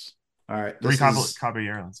Musketeers. All right. Three This is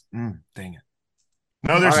Caballeros. Dang it.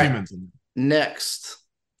 No, there's All right. humans in next.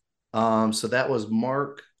 So that was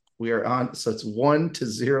Mark. We are on. So it's 1-0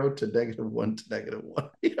 to -1 to -1.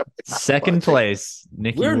 Second place,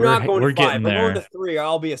 Nikki. We're not going we're to 5. getting We're going there. to 3.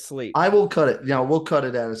 I'll be asleep. I will cut it. We'll cut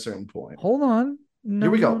it at a certain point. Hold on. No,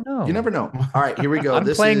 Here we go. No. You never know. All right, here we go. I'm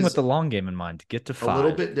This playing is with the long game in mind to get to 5. a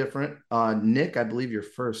little bit different. Nick, I believe you're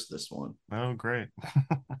first this one. Oh, great.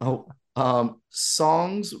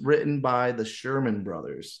 Songs written by the Sherman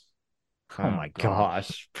Brothers. Oh my gosh.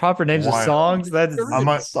 gosh. Proper names of One. songs. That's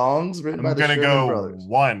Songs written by I'm the gonna Sherman go Brothers.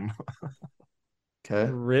 1. Okay.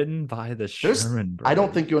 written by the There's, Sherman Brothers. I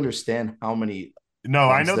don't think you understand how many No,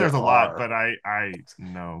 I Ones know there's that a lot, are. but I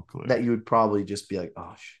no clue. that you would probably just be like,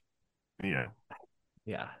 oh, Yeah.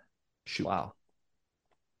 Yeah. shoot. Wow.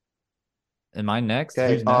 Am I next?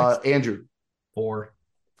 Okay. Who's next? Andrew, 4.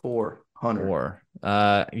 4. Hunter.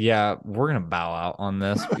 4. Yeah, we're gonna bow out on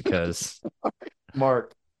this because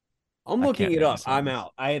Mark. I'm I looking can't it name up. I'm songs.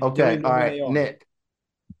 out. I don't Okay. even know All who right. they are. Nick.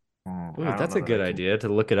 I ooh, don't that's know a that good I can- idea to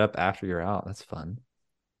look it up after you're out. That's fun.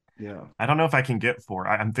 Yeah. I don't know if I can get 4.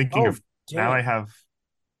 I'm thinking Oh, of now. I dang. have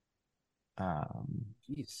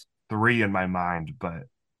Jeez. 3 in my mind, but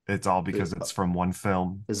it's all because it's from one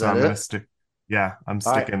film. Is so that I'm it? gonna stick. Yeah, I'm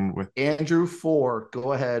All right. sticking with. Andrew, 4.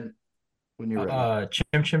 Go ahead when you're ready.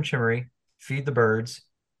 Chim Chim Chimmery, Feed the Birds,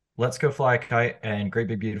 Let's Go Fly a Kite, and Great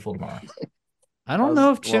Big Beautiful Tomorrow. I don't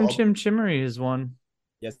know if Well, Chim Chim Chimmery is one.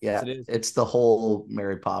 Yes, Yeah, it is. it's the whole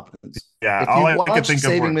Mary Poppins. Yeah, If all you I could watch think of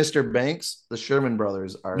Saving were. Mr. Banks, the Sherman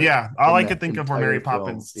Brothers are. Yeah, all in I could that think of were Mary entire film.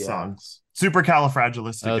 Poppins Yeah. songs.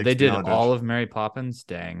 Supercalifragilistic. Oh, they did all of Mary Poppins.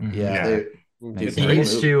 Dang. Mhm. Yeah, Yeah. they Makes He Great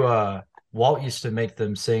used to Walt used to make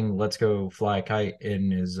them sing "Let's Go Fly a Kite"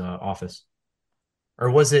 in his office,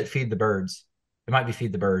 or was it Feed the Birds? It might be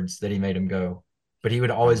Feed the Birds that he made him go, but he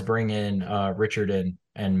would always bring in Richard in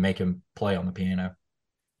and make him play on the piano.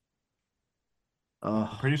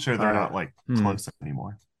 I'm pretty sure they're not like close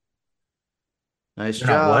anymore. Nice They're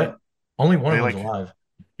not job. what? Only one They, of them's like- alive.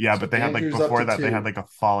 Yeah, So but they had like Andrew's up before to that they 2. had like a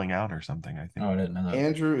falling out or something. I think. Oh, I didn't know that.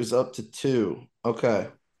 Andrew is up to 2. Okay.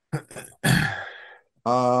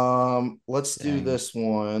 Let's do Dang. this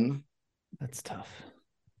one. That's tough.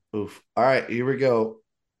 Oof. All right, here we go.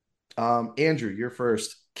 Andrew, you're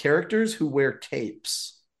first. Characters who wear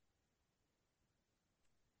capes.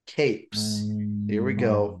 Capes. Here we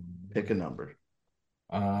go. Pick a number.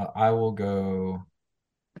 I will go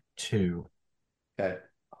 2. Okay.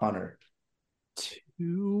 Hunter.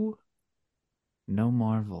 2. No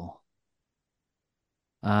Marvel.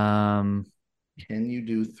 Can you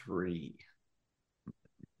do 3?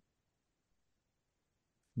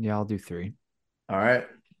 Yeah, I'll do 3. All right.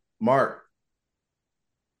 Mark.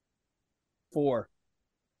 4.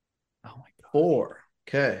 Oh my god. 4.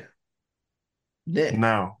 Okay. Nick.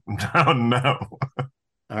 No, no.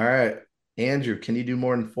 All right. Andrew, can you do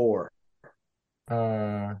more than 4?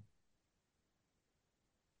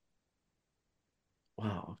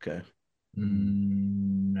 Wow. Okay.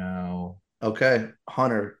 No. Okay.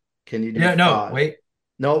 Hunter, can you do Yeah, no, 5? wait.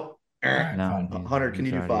 Nope. Alright, No. fine. Hunter, can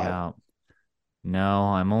you He's do already 5? out. No,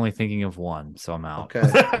 I'm only thinking of 1, so I'm out.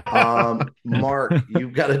 Okay. Mark,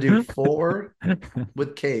 you've got to do 4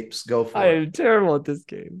 with capes. Go for I it. am terrible at this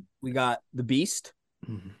game. We got The Beast.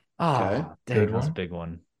 Oh, Okay. dang, Good that's a one. big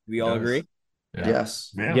one. Do we all Yes. agree? Yeah.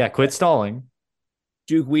 Yes. Yeah, quit stalling.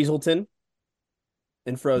 Duke Weaselton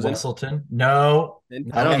and Frozen. Whistleton? No.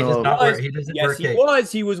 And- I don't He does know. not wear, he doesn't wear Yes, a he cape.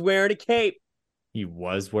 was. He was wearing a cape. He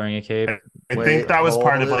was wearing a cape. I Wait, think that was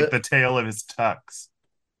part of hold like it. the tail of his tux.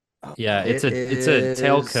 Yeah, it's It a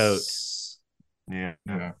tailcoat. is- Yeah.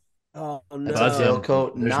 Yeah. Oh no! That's Buzz a him.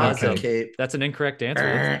 tailcoat, There's not no a cape. cape. That's an incorrect answer.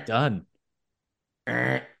 It's done.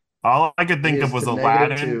 All I could think He of is was to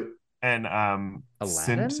Aladdin -2. and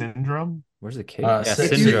Aladdin? Syndrome. Where's the cape? Uh, yeah,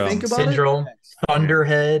 if you syndrome. think about it- Syndrome,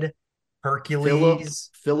 Thunderhead, Philip, Hercules.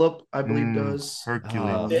 Philip, I believe does.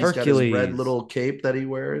 Hercules. He's got his red Hercules. little cape that he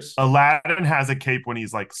wears. Aladdin has a cape when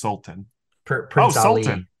he's like Sultan Prince Ali.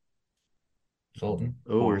 Sultan. Sultan.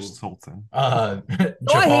 Or Oh, Sultan. Oh, I hate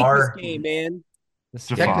Jafar. this game, man. This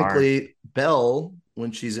Jafar. technically, Belle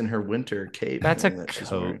when she's in her winter cape. That's a thing that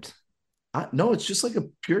she's wearing. coat. No, it's just like a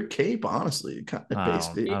pure cape, honestly. It kind of I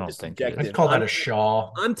basically. don't Just think it subjective. is. Let's call that a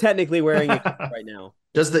shawl. I'm technically wearing it right now.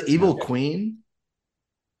 Does the evil queen?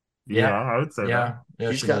 Yeah, I would say Yeah.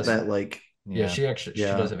 Yeah, She's she got does. that like. Yeah, she Yeah.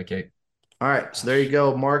 does have a cape. All right, so there you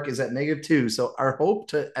go. Mark is at -2. So our hope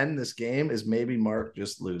to end this game is maybe Mark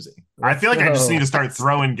just losing. I feel like I just go. need to start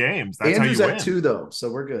throwing games. That's Andrew's how you at win. 2 though,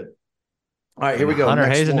 so we're good. All right, here we go. Hunter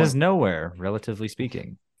Next Hazen one. is nowhere, relatively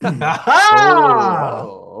speaking.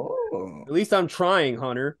 Oh. At least I'm trying,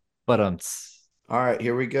 Hunter. But All right,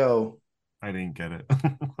 here we go. I didn't get it.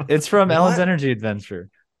 it's from What? Ellen's Energy Adventure.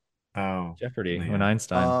 Oh, Jeopardy, yeah. when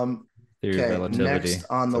Einstein. Theory of Okay, relativity. next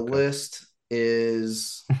on It's the okay. list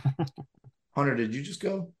is Hunter. Did you just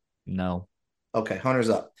go? No. Okay, Hunter's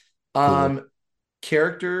up. Cool.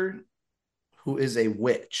 Character who is a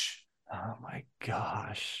witch. Oh my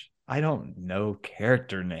gosh. I don't know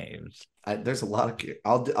character names. There's a lot of.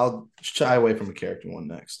 I'll shy away from a character one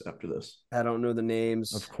next after this. I don't know the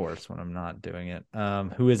names. Of course, when I'm not doing it.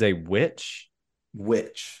 Who is a witch?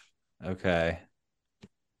 Witch. Okay.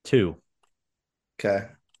 2. Okay,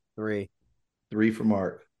 3. 3 for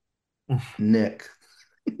Mark. Nick.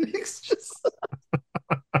 Nick's just.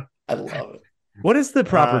 I love it. What is the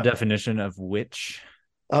proper definition of witch?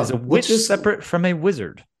 Is a witch separate from a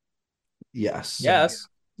wizard? Yes. Yes.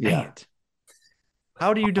 Dang Yeah. it.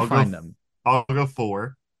 How do you define them? I'll go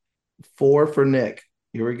 4. 4 for Nick.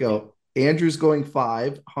 Here we go. Andrew's going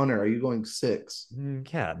 5. Hunter, are you going 6?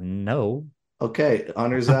 Yeah, no. Okay,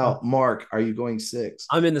 Hunter's out. Mark, are you going 6?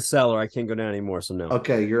 I'm in the cellar. I can't go down anymore, so no.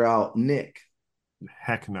 Okay, you're out. Nick.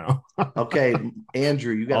 Heck no. Okay,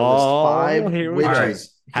 Andrew, you got to list 5 here we go.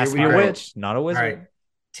 witches. Has to Here be we a go. witch, not a All wizard. right.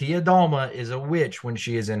 Tia Dalma is a witch when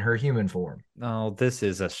she is in her human form. Oh, this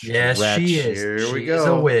is a stretch. Yes, she is. Here we She go. is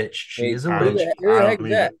a witch. She Hey, is a who witch. the heck is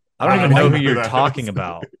that? I don't I even don't know know who who you're that talking is.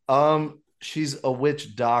 about. She's a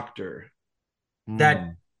witch doctor.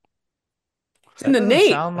 That It's in the doesn't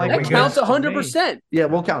name. sound like That a counts witch to me. 100%. Yeah,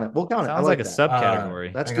 we'll count it. We'll count it. I Sounds like a that.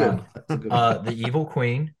 subcategory. That's hang good. on. That's a good one. The evil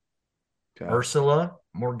queen, Okay. Ursula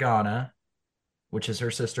Morgana, which is her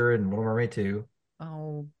sister in Little Mermaid 2.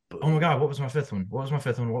 Oh Oh my God, what was my 5th one? What was my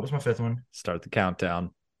 5th one? Start the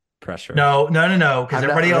countdown. Pressure. No, because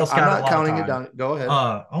everybody else I'm got not a lot of counting it time. down. Go ahead.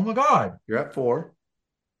 Oh my God. You're at 4.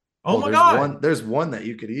 Oh my there's God. There's one that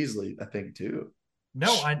you could easily, I think, too.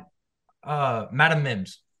 No, Madam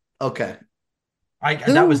Mims. Okay.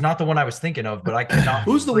 That was not the one I was thinking of, but I cannot.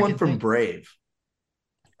 Who's the one freaking from think. Brave?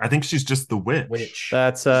 I think she's just the witch. Witch?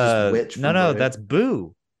 That's just witch from no, Brave. that's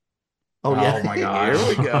Boo. Oh, yeah. Oh my gosh. Here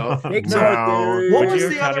we go. Pixar. What Would was you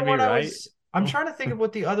the have other counted me one I right? was? I'm trying to think of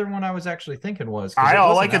what the other one I was actually thinking was.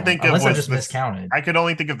 All I could think of unless I was just this- miscounted. I could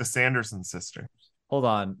only think of the Sanderson sisters. Hold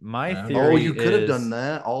on. My Oh, theory Oh, you could have is- done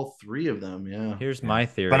that. All 3 of them. Yeah. Here's my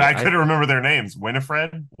theory. But I couldn't remember their names.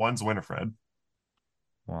 Winifred? One's Winifred.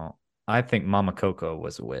 Well, I think Mama Coco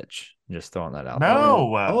was a witch. Just throwing that out there. No. Oh,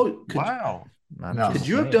 wow. I'm No. just Could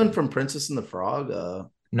you have saying. done from Princess and the Frog?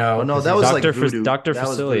 No, Oh, no, 'cause that he's- was like Dr. voodoo. Dr. That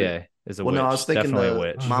was voodoo. Facilier is a Well, witch. no, I was thinking Definitely the a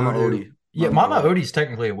witch. Mama Voodoo. Odie. Yeah, Mama Odie's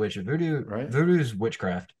technically a witch. Voodoo, Right? Voodoo's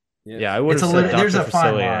witchcraft. Yeah, I would It's have a said little. There's Dr. a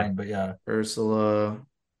fine Facilier. line, but yeah, Ursula.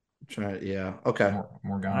 Yeah. Okay.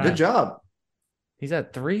 Morgana. Good job. He's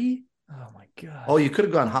at 3? Oh my god. Oh, you could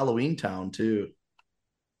have gone Halloween Town too.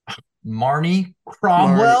 Marnie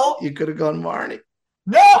Cromwell. Marnie. You could have gone Marnie.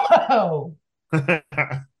 No. All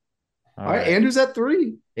All right. Andrew's at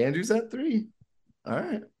 3. All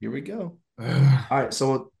right. Here we go. All right.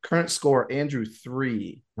 So current score: Andrew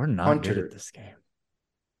 3. We're not Hunter. good at this game.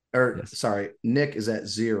 Or sorry, Nick is at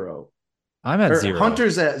 0. I'm at 0.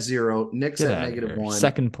 Hunter's at 0. Nick's Get at outta here. -1.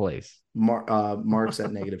 Second place. Mark's at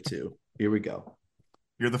 -2. Here we go.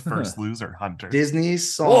 You're the first loser, Hunter. Disney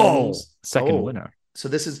songs. Second Oh, winner. So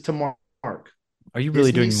this is to Mark Are you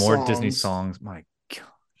really Disney doing more Disney songs. songs? My god.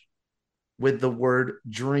 with the word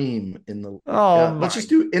dream in the. Oh, let's just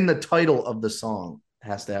do in the title of the song. It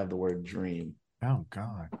has to have the word dream. Oh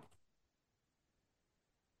God.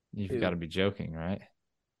 You've got to be joking, right?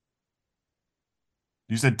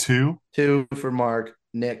 You said 2? 2 for Mark.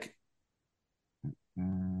 Nick.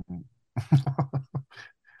 Mm.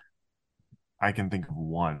 I can think of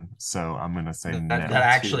 1, so I'm gonna say no. That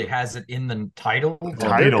actually has it in the title. Well,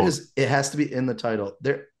 Title. it has to be in the title.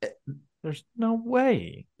 There's no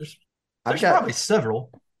way. I've There's got probably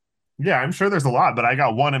several. Yeah, I'm sure there's a lot, but I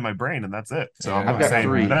got 1 in my brain, and that's it. So I'm I've gonna got say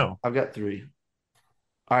 3. no. I've got 3.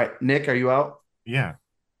 All right, Nick, are you out? Yeah.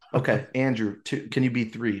 Okay, Andrew, 2. Can you be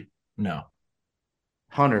 3? No.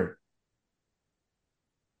 Hunter.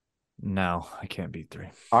 No, I can't beat 3.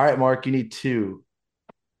 All right, Mark, you need 2.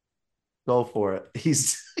 Go for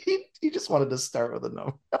it. He just wanted to start with a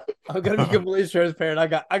number. I'm gonna be completely transparent.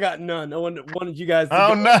 I got none. I wanted you guys to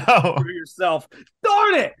Oh, go no. through yourself.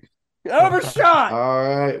 Darn it! Overshot. All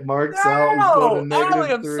right, Mark's out. He's going to Allie,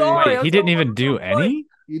 negative I'm 3. sorry. Wait, he didn't even do any?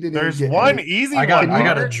 He didn't There's even get one any. easy I got one. I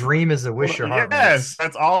got a Mark. dream is a wish your heart Yes, makes.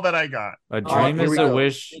 that's all that I got. A right, dream here is we a go.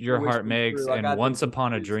 wish Make your your wish heart come makes, true. I and got once this.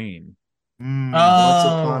 upon a dream. Mm. Once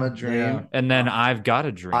Upon a Dream. Yeah. And then I've got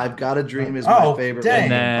a dream. I've Got a Dream is my Oh, favorite.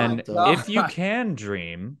 dang. and one. then Oh, if you can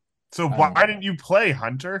dream, So I why know. didn't you play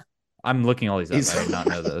Hunter? I'm looking all these up. He's- I did not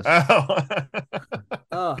know this.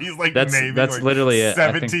 Oh. He's like That's naming like literally it.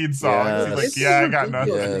 I 17 songs. He's like, This is yeah, I got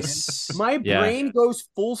ridiculous, nothing. Yes. My Yeah. brain goes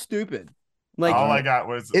full stupid. Like All I got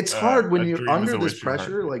was It's hard when a you're dream is under a this wish your heart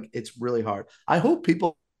pressure. makes. Like, it's really hard. I hope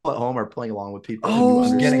people at home are playing along with people. Oh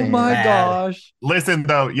who getting understand. my mad. gosh. Listen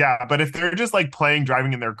though, yeah, but if they're just like playing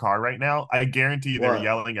driving in their car right now, I guarantee they're What?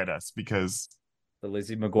 yelling at us because The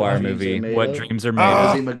Lizzie McGuire Dreams Are movie. Made What Of? dreams are made Oh,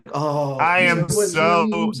 of. Lizzie Mc- oh, I you am know what so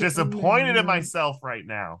dreams are disappointed in made myself right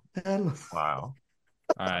now. of? Wow.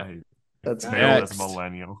 All right. That's Failed as Next. a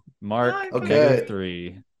millennial. Mark, Okay. negative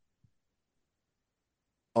 3.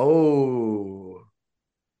 Oh,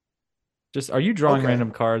 Just are you drawing Okay.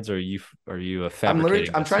 random cards, or are you I'm literally.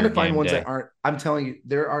 fabricating I'm this trying for to find game ones day? that aren't. I'm telling you,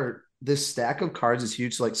 there are. This stack of cards is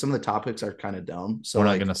huge. So like some of the topics are kind of dumb. So We're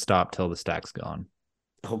not like, gonna stop till the stack's gone.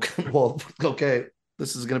 okay, well, okay.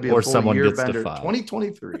 This is going to be Or a full someone year gets to bender. 5.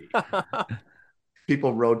 2023.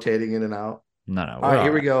 People rotating in and out. No, All we're right,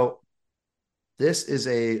 here we right. go. This is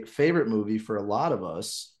a favorite movie for a lot of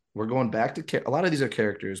us. We're going back to a lot of these are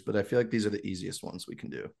characters, but I feel like these are the easiest ones we can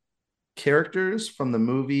do. Characters from the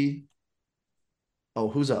movie. Oh,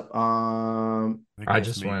 who's up? think I that's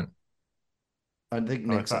just me. went. I think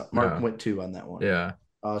Oh, I Nick's thought- up. Mark no. went 2 on that one. Yeah.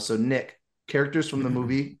 So Nick, characters from the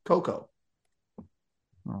movie Coco.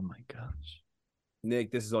 Oh my gosh.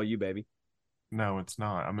 Nick, this is all you, baby. No, it's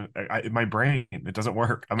not. In my brain, it doesn't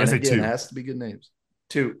work. I'm And gonna say again, 2. it has to be good names.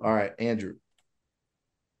 2. All right, Andrew.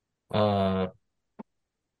 4.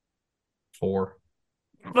 Oh,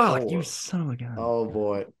 4. you son of a gun. Oh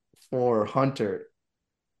boy. 4. Hunter.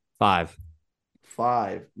 5.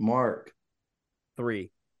 5. Mark.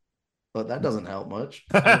 3. But that doesn't help much.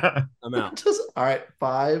 I'm out. All right,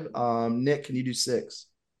 5. Nick, can you do 6?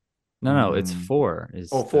 No, it's Mm. 4. Is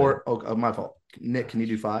Oh, the- 4. Oh, my fault. Nick, can you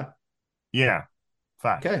do 5? Yeah.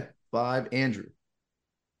 5. Okay, 5. Andrew.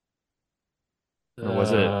 Or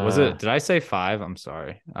was it? Did I say 5? I'm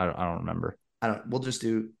sorry. I don't remember. We'll just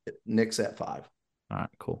do Nick's at 5. All right,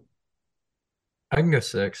 cool. I can go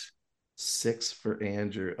 6. 6 for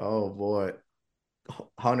Andrew. Oh boy.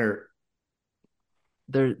 Hunter.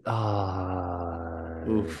 There.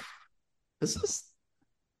 Oof. This is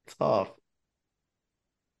tough.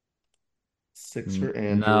 6 for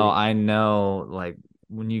Andrew. No, I know. Like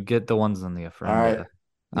when you get the ones on the All right. Affirmative,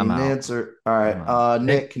 I'm Need an out. answer. All right. I'm out.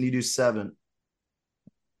 Nick, can you do 7?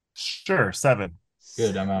 Sure, 7.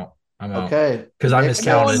 Good. I'm out. Okay. 'Cause I Nick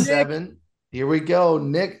miscounted. got 7. Here we go.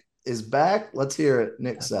 Nick is back. Let's hear it.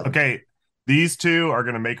 Nick 7. Okay, these 2 are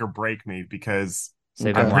gonna make or break me because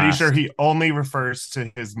Save Okay. them I'm pretty last. sure he only refers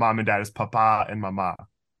to his mom and dad as Papa and Mama.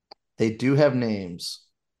 They do have names.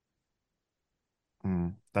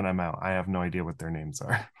 Then I'm out. I have no idea what their names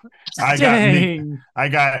are. I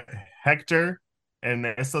got Hector,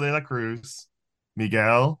 Ernesto de la Cruz,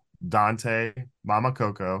 Miguel, Dante, Mama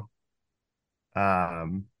Coco.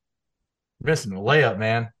 Missing a layup,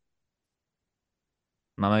 man.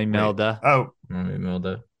 Mama Imelda. Oh,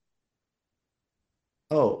 Imelda.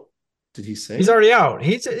 Oh, did he say? He's already out.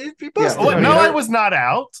 He busted. oh Yeah. no, I was not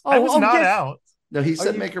out. I was not yes. out. No, he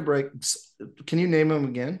said you- make or break. Can you name him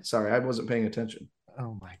again? Sorry, I wasn't paying attention.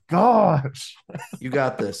 Oh my gosh. You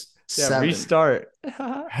got this. Yeah, 7. restart.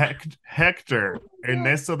 Hector,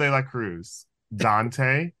 Ernesto de la Cruz,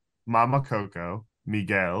 Dante, Mama Coco,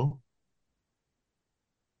 Miguel.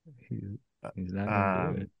 He's not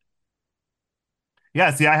gonna do it.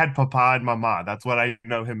 Yeah, see, I had Papa and Mama. That's what I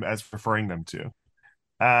know him as referring them to.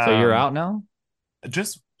 So you're out now?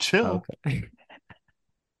 Just chill. Okay.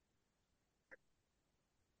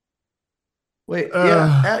 Wait,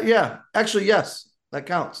 Ugh. yeah. Actually, yes, that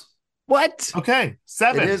counts. What? Okay,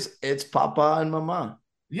 7. It is. It's Papa and Mama.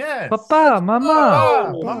 Yes. Papa, Mama,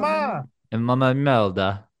 Oh, Mama. and Mama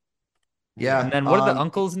Imelda. Yeah. And then what are the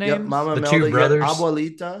uncles' names? Yep, Mama The Melda, two you got brothers.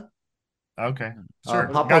 Abuelita, Okay, sure.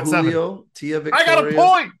 Papa Got 7. Julio, Tia I Victoria. got a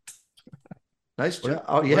point. Nice job.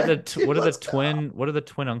 Oh yeah. What are the Let's go. What are the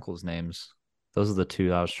twin uncles' names? Those are the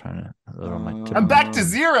 2 I was trying to. Those are my two. I'm back to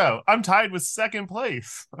 0. I'm tied with 2nd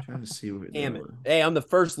place. Trying to see what Damn it. Hey, I'm the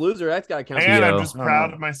first loser. That's got to count. And I'm Tio. just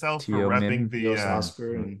proud of myself for Tio repping Min. the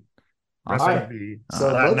Oscar and repping Alright, the so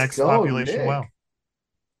let's Latinx go, population Nick. well.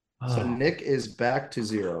 So Nick is back to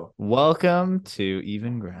 0. Welcome to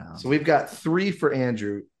even ground. So we've got 3 for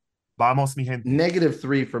Andrew, Vamos, mi gente.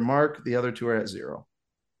 -3 for Mark. The other 2 are at 0.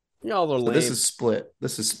 Y'all are So lame. this is split.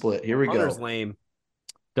 Here we Hunter's go. lame.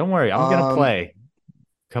 Don't worry, I'm gonna play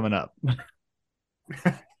coming up.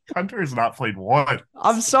 Hunter has not played one.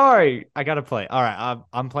 I'm sorry, I gotta play. All right,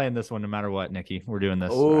 I'm playing this one no matter what, Nikki. We're doing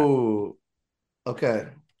this. Oh, okay.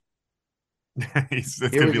 It's Here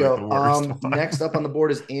gonna we be go. like the worst one. Next up on the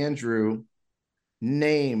board is Andrew.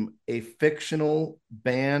 Name a fictional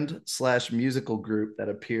band/musical group that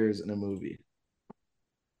appears in a movie.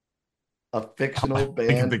 A fictional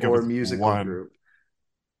band think of or musical one. group.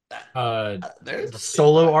 Does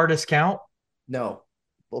solo artist count? No,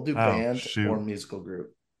 we'll do Oh, band shoot. or musical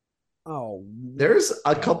group. Oh, There's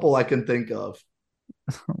a couple I can think of.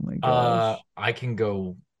 Oh my gosh. I can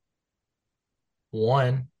go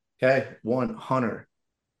 1. Okay, 1, Hunter.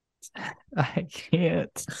 I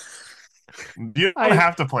can't. You don't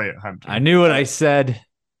have to play it, Hunter. I knew what I said.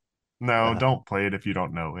 No, don't play it if you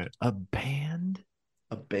don't know it. A band?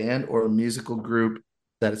 A band or a musical group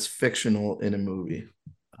that is fictional in a movie.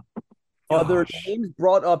 are there Gosh. names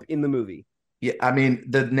brought up in the movie? Yeah, I mean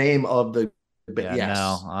the name of the Yeah, yes.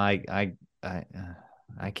 no, I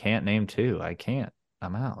can't name 2. I can't.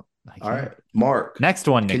 I'm out. I can't. All right, Mark. Next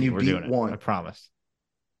one, Nikki. Can you We're beat doing it. 1? I promise.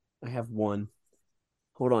 I have 1.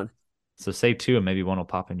 Hold on. So say 2 and maybe 1 will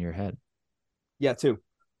pop into your head. Yeah, 2.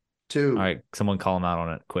 2. All right, someone call him out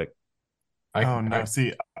on it quick. Oh no!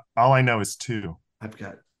 See, all I know is 2. I've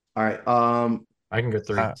got. All right. I can go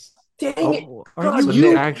 3. Dang it. Are God, So you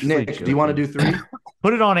Nick, actually do you want to do joking? 3?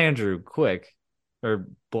 Put it on Andrew quick, or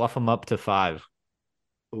bluff him up to 5.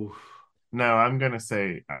 Oof. No, I'm gonna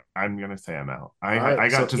say I'm out. All right, I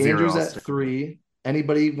got so to 0. Andrew's I'll at stick with it. 3.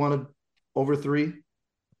 Anybody want to over 3?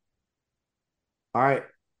 All right.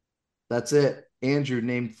 That's it. Andrew,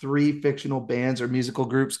 name 3 fictional bands or musical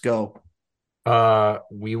groups. Go.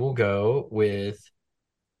 We will go with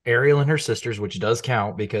Ariel and her sisters, which does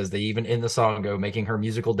count because they even in the song go making her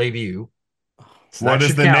musical debut. So What that is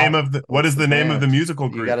should the count. name of the what is the name of the band? musical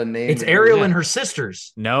You group? got to name. It's the Ariel group. and her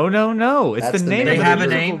sisters. No. It's That's the the name name of They the of have a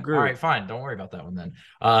musical name. group. All right, fine. Don't worry about that one then.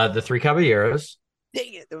 The Three Caballeros.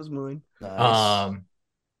 Dang it. That was mine. Nice. The Oh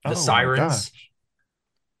my Sirens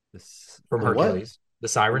gosh. from The what? Hercules. The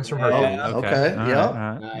Sirens from Yeah. Hercules. Okay. All Yeah.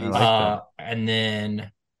 right. I Nice. like that. And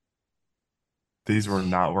then These were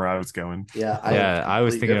not where I was going. Yeah. Yeah, I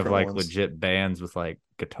was complete thinking of different like ones. legit bands with like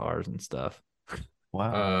guitars and stuff.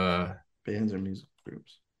 Wow. bands or musical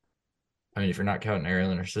groups. I mean, if you're not counting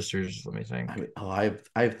Ariel and her sisters, let me think. I mean, I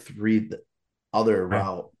have 3 the other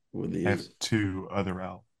route with I have these. 2 other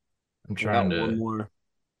out. I'm I trying got one to more.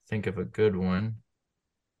 think of a good one.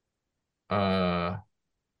 I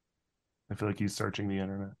feel like he's searching the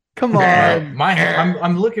internet. Come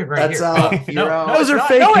I'm looking right That's here. out. You're out. Those it's are not.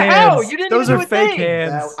 fake No, hands. how? You didn't Those even are do a fake thing.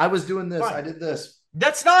 hands. I was doing this. Fine. I did this.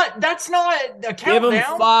 That's not a Give him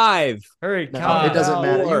countdown. 5. Hurry, No, count it doesn't down.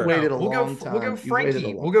 matter. You Four. waited a We'll long go. time. We'll go You waited a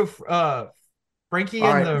Frankie. long- We'll go. Frankie All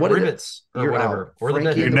and right, the what did it- Ribbits or You're whatever, out. or the Frankie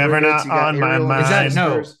Dead. and You're the never Ribbits, not you got on my Ariel and mind. Is that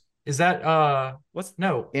no? sisters. Is that What's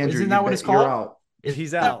no? Andrew, Isn't that what it's you're called? out. Is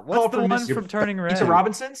He's that out? What's called the for one Miss from Turning Red? Lisa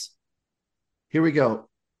Robinson's? Here we go.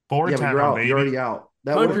 Ford Yeah, but Town, you're out. baby. You're already out.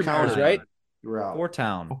 That Country would have Bears, counted. right? You're out. Fort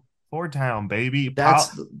Town. Ford Town, baby.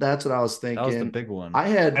 That's what I was thinking. That was the big one. I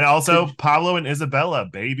had And also could- Pablo and Isabella,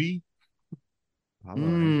 baby.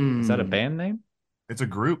 Is that a Mm. band name? It's a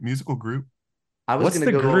group, musical group. I was What's going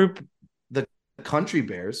the to go group? the Country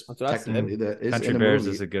Bears. That's what I said. Technically, that is Country in a Bears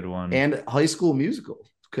movie. is a good one. And High School Musical.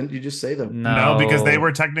 Couldn't you just say them? No, because they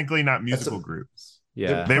were technically not musical a- groups.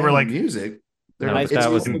 Yeah. They were playing like- music. They're No, High but School that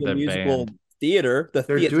it's- wasn't for the their musical band. theater. The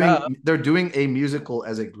they're theater. doing a musical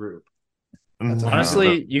as a group. That's No,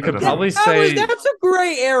 Honestly, you could that probably doesn't- say That's a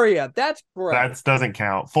gray area. That's gray. that doesn't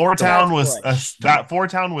count. Ford Town was That's that Ford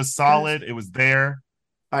Town was solid. It was there.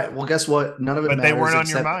 All right. Well, guess what? None of it But matters. they weren't on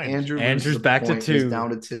your except mind. Andrew Andrew's loses a back to point. He's 2. down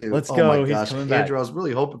to 2. Let's Oh go. my He's gosh, coming back. Andrew, I was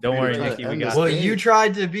really hoping. Don't for you worry, to try Nikki, to we end got this it. Well, game. you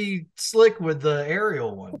tried to be slick with the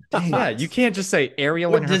Ariel one. yeah, you can't just say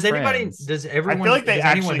Ariel What, and her does anybody? friends. Does I everyone? feel like they does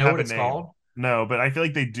anyone actually know have what a it's name. called? No, but I feel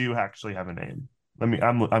like they do actually have a name. I'm I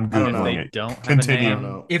don't know. googling They it. don't have Continue. a I don't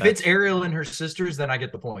name. know. If That's- it's Ariel and her sisters, then I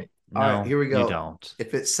get the point. No, All right, here we go. You don't.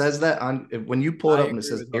 If it says that when you pull it I up and it agree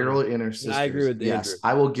says with Ariel Hunter. and her sisters, I agree with yes, Andrew.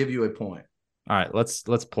 I will give you a point. All right, let's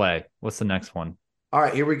play. What's the next one? All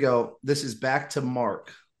right, here we go. This is back to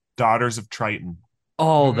Mark. Daughters of Triton.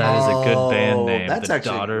 Oh, that is a good band Oh, name. That's the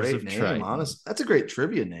actually Daughters a of great name. Triton. Honest, that's a great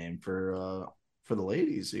trivia name for the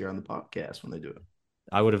ladies here on the podcast when they do it.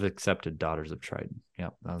 I would have accepted Daughters of Triton.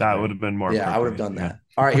 Yep, That great. would have been more. Yeah, I would have appropriate. done that.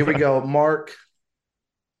 All right, here we go. Mark.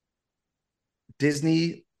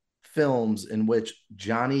 Disney films in which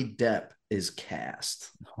Johnny Depp is cast.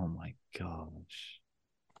 Oh my gosh.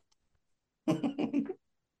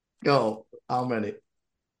 Go. How many?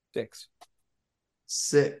 6.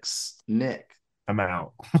 6. Nick. I'm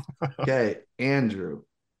out. Okay. Andrew.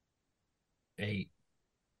 8.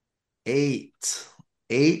 8.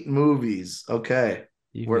 8 movies. Okay.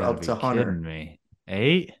 You We're gotta up be to Hunter. kidding me.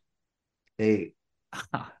 8? 8.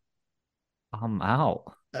 I'm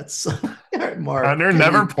out. That's so all right, Mark. Hunter can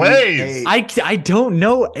never you beat plays. 8? I don't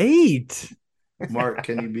know 8. Mark,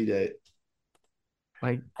 can you beat 8?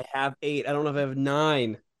 Like, I have 8. I don't know if I have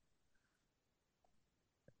 9.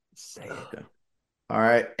 say it. All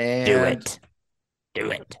right. And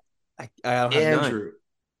Do it. I don't have 9. Andrew.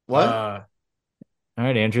 What? All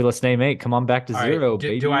right, Andrew, let's name 8. Come on back to All right, 0, do,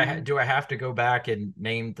 baby. do I have to go back and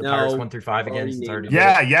name the No, Pirates 1 through 5 again? already Since I already named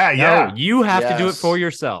did Yeah, it? No, you have to do it Yes. for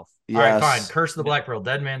yourself. Yes. All right, fine. Curse of the Black Pearl,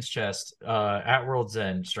 Dead Man's Chest, At World's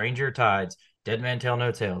End, Stranger Tides, Dead Man Tell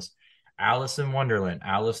No Tales, Alice in Wonderland,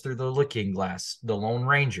 Alice Through the Looking Glass, The Lone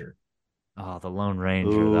Ranger. Oh, the Lone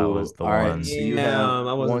Ranger. That was the all right. one. So you Damn, I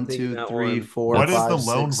have wasn't 1, thinking 2, that 3, one. 4, What is 5, the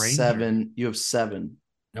Lone 6, Ranger? 7. You have 7.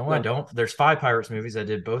 No, I don't. There's 5 Pirates movies. I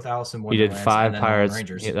did both Alice in He Wonderland. did 5 and then Lone Pirates.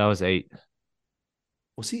 Rangers. Yeah, that was 8.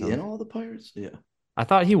 Was he in all the Pirates? Yeah. I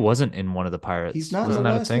thought he wasn't in one of the Pirates. He's not in Wasn't the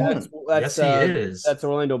that a last thing? one. That's Yes, he is. That's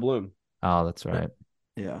Orlando Bloom. Oh, that's right.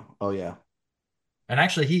 Yeah. Oh, yeah. And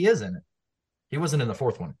actually, he is in it. He wasn't in the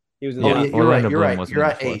 4th one. He was in Oh, the yeah, last you're Orlando right. You're Bloom right. wasn't You're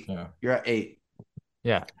in at the fourth. 8. Yeah. You're at 8.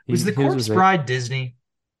 Yeah. Was the his Corpse eight. Bride Disney?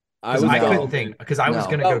 I 'Cause was I No. couldn't think because I was No.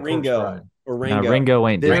 going to go About Corpse Ringo. Bride. Or No, Ringo. Ringo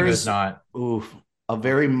ain't There's- Disney. Ringo's not. Oof. A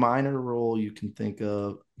very minor role you can think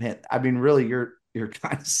of. Man, I mean, really, you're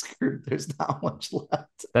kind of screwed. There's not much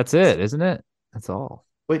left. That's it, isn't it? That's all.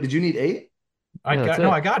 Wait, did you need 8? Yeah, that's it.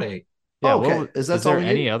 I got 8. Yeah. Oh, okay. What, Is that is there all we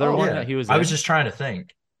any need? other Oh, one Yeah. that he was I was in? just trying to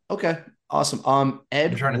think. Okay. Awesome.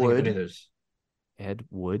 Ed I'm trying to think of any of Wood. those. Ed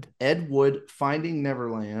Wood. Ed Wood, Finding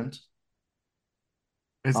Neverland.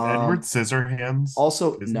 Is Edward Scissorhands?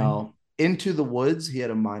 Also, Disney? no. Into the Woods. He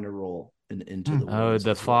had a minor role in Into the Woods. Oh, the as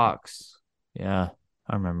well. fox. Yeah,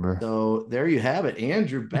 I remember. So there you have it,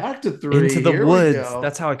 Andrew. Back to 3. Into the Here we Woods. go.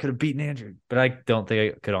 That's how I could have beaten Andrew. But I don't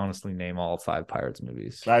think I could honestly name all 5 Pirates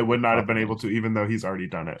movies. I would not have been Probably. able to, even though he's already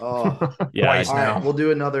done it. Oh. Yeah. Twice All now. right, we'll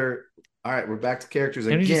do another. All right, we're back to characters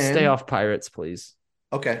Can again. you just stay off Pirates, please?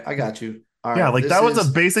 Okay, I got you. All right, Yeah, like this that was is-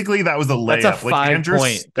 a layup. That's a like 5 Andrew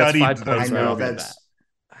point. That's studied 5 those points I right know off the that's.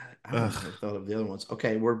 I don't know if I thought of the other ones.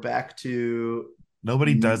 Okay, we're back to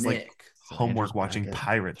Nobody does like Nick. So homework Andrew's watching back at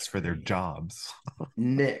pirates for their 3. jobs.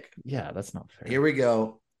 Nick. Yeah, that's not fair. Here we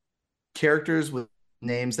go. Characters with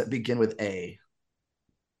names that begin with A.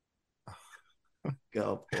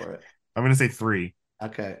 Go for it. I'm gonna say 3.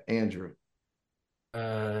 Okay, Andrew.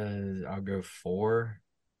 I'll go 4.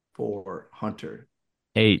 4. Hunter.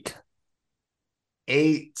 8.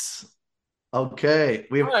 8. Okay,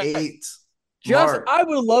 we have All right. 8. Just Mark. I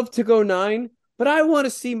would love to go 9, but I want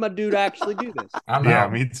to see my dude actually do this. I'm Yeah,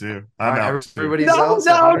 out. me too. All I'm right, out. too. everybody's No, out.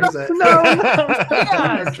 So no, Hunter's no, at- no,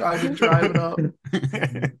 Hunter tried to drive it up.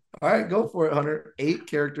 All right, go for it, Hunter. 8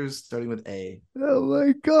 characters starting with A. Oh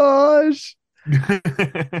my gosh.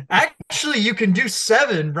 Actually, you can do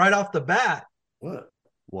 7 right off the bat. What?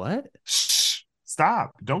 What? Shh,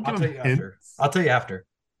 stop. Don't I'll give tell him you hints. after. I'll tell you after.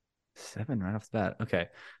 7 right off the bat. Okay.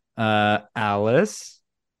 Alice,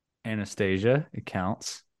 Anastasia, it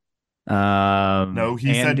counts. No,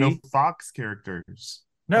 he said no Andy. Fox characters.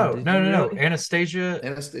 No, Oh, did no, you no, no. really? Anastasia.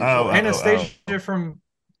 Anastasia. Oh, Anastasia from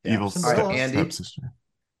Yeah. Evil All right, Cinderella. Andy. stepsister.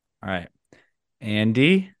 All right.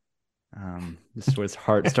 Andy. This is where his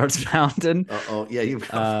heart starts pounding. Oh, yeah, you've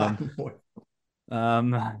got 5 more.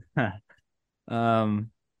 Um,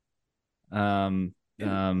 um, um,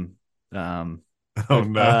 Oh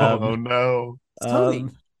no! Um, Oh no! Tony.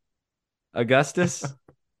 Augustus,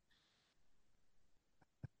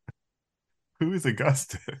 Who is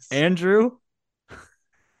Augustus? Andrew,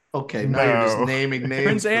 Okay, now you're just No. naming names.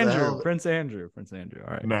 Prince for the Andrew, hell of it. Prince Andrew, Prince Andrew.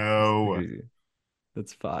 All right. No. That's easy.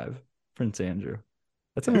 That's 5. Prince Andrew.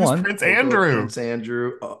 That's a Who's 1. Prince We'll go Andrew? Prince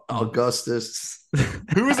Andrew. Augustus.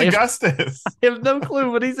 Who is I have- Augustus? I have no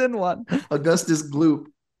clue, but he's in one. Augustus Gloop.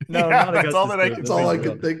 No, Yeah, not that's all Augustus that I Gloop. can That's all I This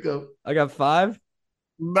can is think of. I got 5.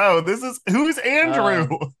 No, this is who's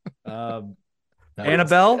Andrew? Um, No,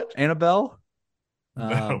 Annabelle.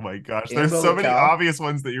 Oh my gosh, Annabelle there's so many Cow. obvious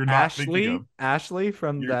ones that you're not thinking of. Ashley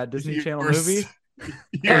from You're- that Disney you Channel were movie.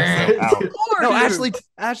 You're so out. No, Ashley.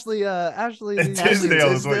 Ashley. It's Ashley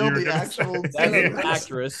Tisdale is what Tisdale, you were the gonna actual say. That's Yeah. an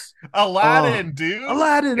actress. Aladdin, dude.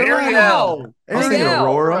 Aladdin. Ariel. I was thinking now.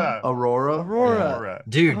 Aurora. Aurora.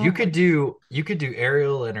 Dude, Oh you my- could do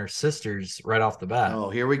Ariel and her sisters right off the bat. Oh,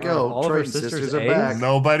 here we Are go. all of her Triton sisters sisters are A's? back.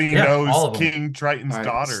 Nobody Yeah, all knows of them. King Triton's All right,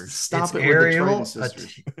 daughters. Stop It's it Ariel, with the Triton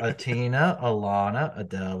sisters. Atina, Alana,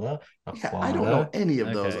 Adela, Yeah, I don't know Aquana, any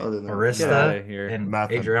of those Okay. other than Get Marissa, outta here. and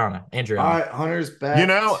Nothing. Adriana. All right, Hunter's back. You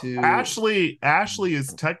know, to... Ashley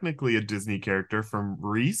is technically a Disney character from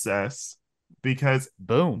Recess because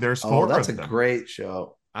Boom. there's Oh, four that's of a them. great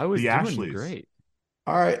show. I was the doing Ashleys. great.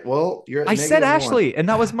 All right, well, you're at I said -1. Ashley, and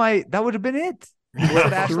that would have been it. I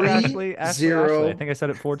said Ashley, 3, Ashley, Ashley, 0. Ashley. I think I said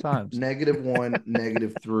it 4 times. -1,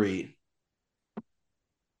 -3.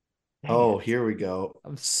 Oh, here we go.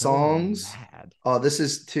 I'm so Songs. mad. Oh, this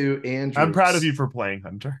is to Andrew. I'm proud of you for playing,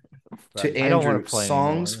 Hunter. To I don't wanna Andrew. play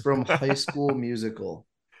Songs anymore. from High School Musical.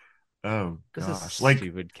 Oh This is gosh. a Like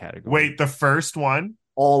stupid category. wait, the first one?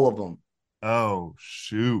 All of them. Oh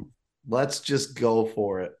shoot. Let's just go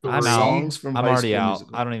for it. I'm Three. out. Songs from I'm High already School out.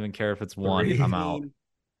 Musical. I don't even care if it's 1. 3. I'm out.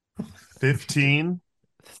 15.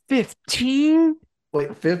 15?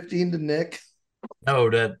 Wait, 15 to Nick. No,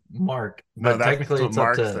 to Mark. No, But that's technically what it's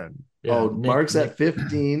Mark up to said. yeah, Oh, Nick- Mark's Nick. at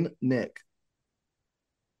 15. Nick.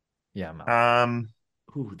 Yeah, I'm out.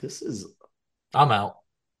 Ooh, this is. I'm out.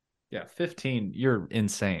 Yeah, 15. You're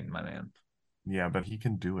insane, my man. Yeah, but he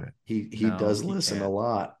can do it. He No, does he listen can't. a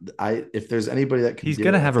lot. If there's anybody that can, He's do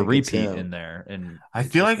gonna it, I have a think it's repeat him. in there, and I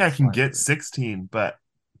it's feel just like I gonna can slide get through. 16, but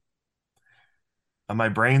my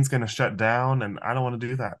brain's gonna shut down and I don't want to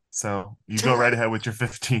do that. So you go right ahead with your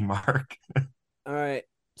 15, Mark. All right,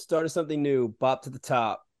 started something new. Bop to the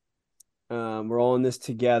top. We're all in this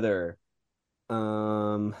together.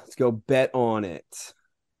 Let's go bet on it.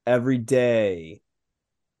 Every day.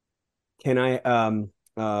 Can I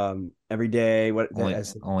every day? What?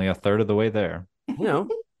 Only a third of the way there. I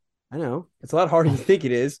know. It's a lot harder than you think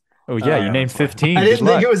it is. Oh yeah, you Yeah, named that's fine. 15. I Good didn't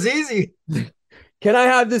think luck. it was easy. Can I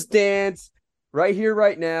have this dance right here,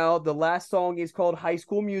 right now? The last song is called High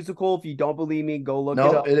School Musical. If you don't believe me, go look it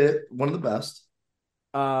No, up. it is one of the best.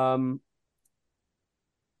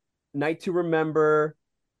 Night to Remember.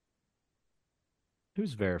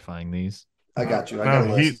 Who's verifying these? I got you. I got a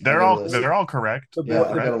No, list. I they're got a all list. they're all correct. The, Yeah, boy-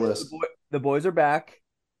 I the, got a boy- list. the boys are back.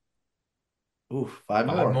 Ooh, five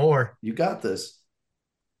 5 more. more. You got this.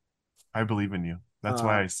 I believe in you. That's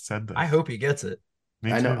why I said this. I hope he gets it.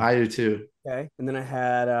 Me I know. too. I do too. Okay. And then I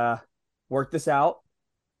had Work This Out.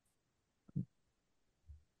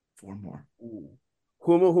 4 more.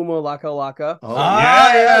 Humo Humo Laka Laka. Oh,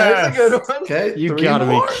 That's a good one. okay. You 3 gotta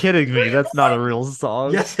more? be kidding me. That's not a real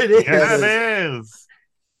song. Yes, it is. Yeah, it is.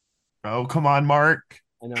 Oh, come on, Mark.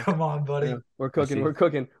 I know. Come on, I buddy. know. We're cooking. see. We're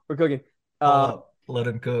cooking. We're cooking. Let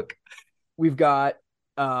him cook. We've got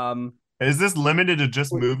Is this limited to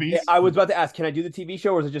just movies? I was about to ask, can I do the TV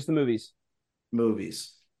show or is it just the movies?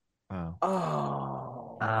 Movies. Oh.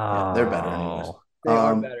 Oh. Yeah, they're better anyways. They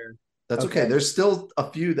are Um, better. That's okay. Okay. There's still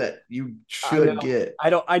a few that you I should know. get.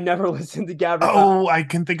 I never listened to Gavin. Oh, I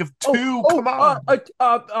can think of 2. Come on.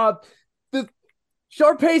 The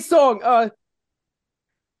Sharpay song.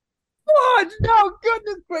 Oh no!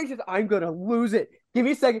 Goodness gracious! I'm gonna lose it. Give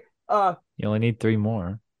me a second. You only need 3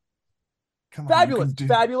 more. Come on, you Fabulous, can do-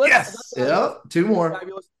 fabulous. Yes. Yeah, 2 more.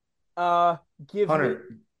 Fabulous. Give me.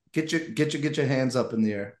 Hunter, get your hands up in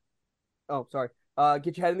the air. Oh, sorry.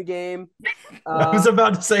 Get your head in the game. I was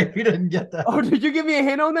about to say we didn't get that. Oh, did you give me a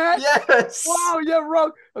hint on that? Yes. Wow, yeah,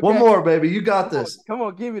 wrong. Okay. One more, baby. You got Come on, this. Come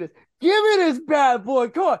on, give me this. Give me this bad boy.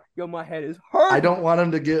 Come on. Yo, my head is hurt. I don't want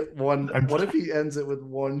him to get one. I'm- What if he ends it with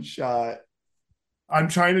one shot? I'm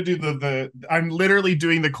trying to do the I'm literally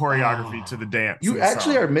doing the choreography to the dance. You and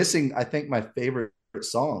actually song. are missing, I think, my favorite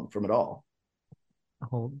song from it all.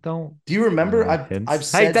 Oh, don't. Do you remember? No I've hints.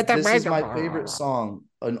 said Hey, this is my favorite song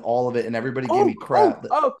in all of it, and everybody gave me crap.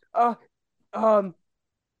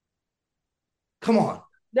 Come on.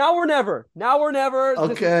 Now or never. Now or never. This is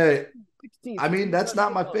Okay. 16. I mean, that's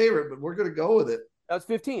not my favorite, but we're gonna go with it. That's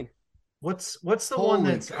 15. What's the Holy one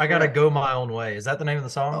that's I crap. gotta go my own way? Is that the name of the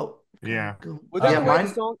song? Oh, Yeah. Was that yeah, the right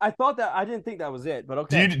mine. song? I thought that. I didn't think that was it, but Do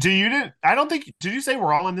okay. you didn't I don't think did you say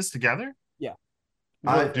we're all in this together?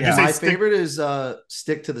 Did you say My stick- favorite is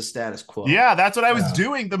 "Stick to the Status Quo." Yeah, that's what I was Yeah.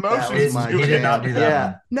 doing. The That motion was was my He did doing. not do that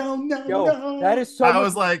Yeah. one. No, Yo, no. that is so I much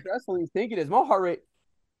was like- more stressful than you think it is. My heart rate.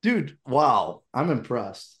 Dude, wow. I'm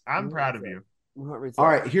impressed. I'm proud of you. My heart rate's All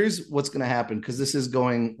up. right, here's what's gonna happen because this is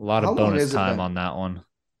going A lot how of long bonus has it time been? on that one.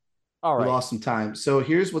 All We right. lost some time. So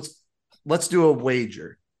here's let's do a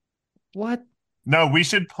wager. What? No, we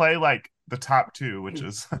should play like the top 2, which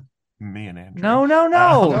is me and Andrew. No.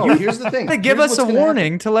 No, You here's the thing. gotta give Here's us a what's gonna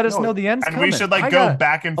warning happen. to let us No, know the end's And coming. we should like I go got-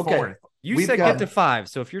 back and Okay. forth. You We've said got- get to 5.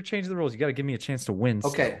 So if you're changing the rules, you got to give me a chance to win.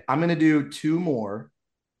 Okay, still. I'm gonna do 2 more,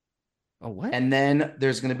 Oh, what? and then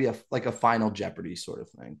there's gonna be a final Jeopardy sort of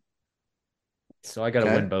thing. So I got to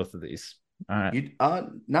Okay. win both of these. All right. You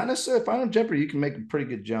not necessarily final Jeopardy. You can make a pretty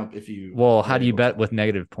good jump if you. Well, how are do you able bet to. with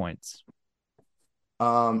negative points?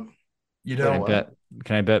 You Wait, Can I don't. what?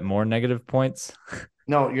 Can I bet more negative points?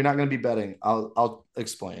 No, you're not gonna be betting. I'll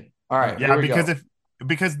explain. All right. Yeah, here we because go.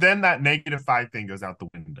 because then that -5 thing goes out the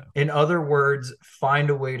window. In other words, find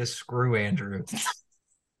a way to screw Andrew.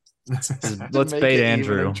 Let's Make bait it even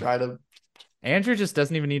Andrew. and try to. Andrew just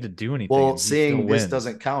doesn't even need to do anything. Well, and he still seeing this wins.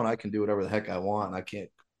 doesn't count, I can do whatever the heck I want. I can't.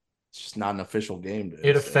 It's just not an official game.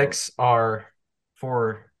 It affects our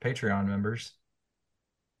 4 Patreon members.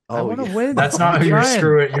 I want to yeah. win. That's I'm not who you're trying.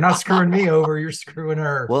 screwing. You're not screwing me over. You're screwing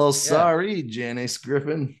her. Well, sorry, Janice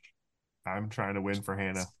Griffin. I'm trying to win for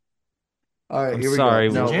Hannah. All right, I'm here we sorry,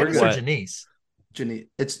 go. No, what- we're Janice good. or Janice? Janice.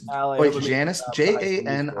 It's Allie, wait, I'm gonna Janice. make it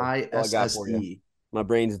up. High school Janisse. for you. My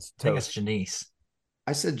brain's I think it's toast. Janice.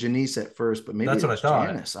 I said Janice at first, but maybe That's what I it's thought.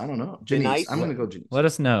 Janice. I don't know. Be Janice. nice. I'm gonna go Janice. Let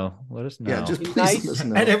us know. Let us know. Yeah, just Be please nice. let us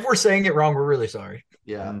know. And if we're saying it wrong, we're really sorry.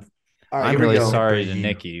 Yeah. I'm- All right, I'm here we really go. sorry For to you.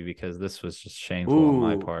 Nikki because this was just shameful on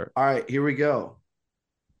my part. All right, here we go.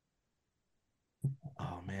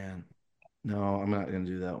 Oh man. No, I'm not gonna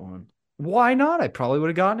do that one. Why not? I probably would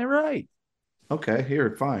have gotten it right. Okay,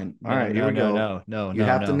 here, fine. All No, right, here we go. No, You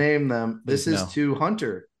have to name them. This Please, is no. to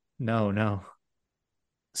Hunter. No.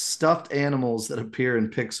 Stuffed animals that appear in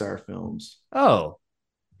Pixar films. Oh,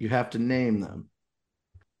 You have to name them.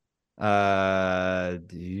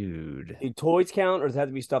 dude. Do toys count, or does it have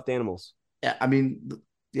to be stuffed animals? Yeah, I mean,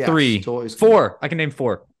 yeah, 3, toys. 4. I can name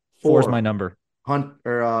 4. 4 is Four. my number. Hunt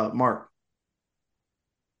or Mark.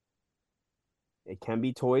 It can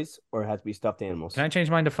be toys, or it has to be stuffed animals. Can I change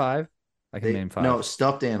mine to 5? I can name 5. No,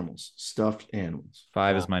 stuffed animals. Stuffed animals.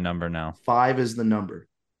 5 is my number now. 5 is the number.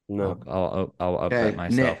 No. I'll up Okay, that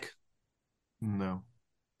myself. Nick. No.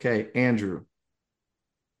 Okay, Andrew.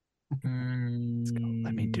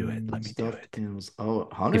 Let me do it. Let me do Stuffed it. animals. Oh,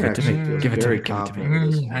 Hunter Give it to actually me. feels Give it to very me. Give it to me. confident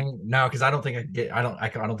with this one. No, because I don't think I can get. I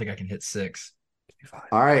don't think I can hit 6.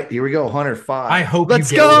 All right, here we go. Hunter, 5. I hope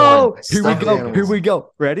Let's you get go. one. Here we Stuffed go. animals. Here we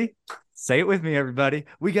go. Ready? Say it with me, everybody.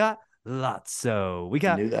 We got Lotso. We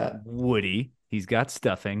got Knew that. Woody. He's got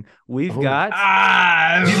stuffing. We've Oh. got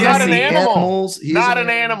He's Jesse not an animal. Animals. He is Not an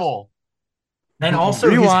animal. And also,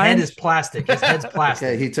 his Rewind. head is plastic. His head's plastic.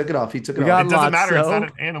 Okay, he took it off. He took it We off. got It doesn't matter. It's Lotso. not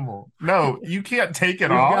an animal. No, you can't take it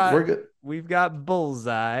We've off. got- We're good. We've got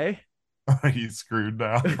Bullseye. He's screwed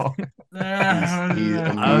now. He I was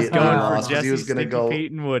immediately going lost for 'cause Jesse, he was gonna Stinky go.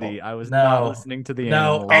 Pete, and Woody. I was No. not listening to the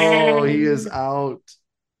No. animals. Oh, he is out.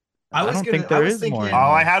 I don't think there is more thinking-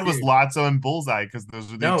 All I had was Dude, Lotso and Bullseye because those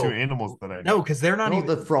are the No. 2 animals that I No, because they're not No, even.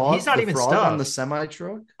 the frog. He's not the even frog stuffed. on the semi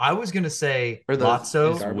truck. I was gonna say Or the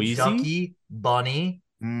Lotso, garbage Wheezy? Ducky, Bunny.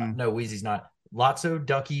 Mm. No, Wheezy's not. Lotso,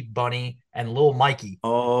 Ducky, Bunny, and Little Mikey.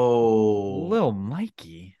 Oh, Little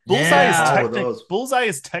Mikey. Bullseye, Yeah. Bullseye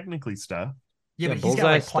is technically stuffed. Yeah, Yeah, but he's got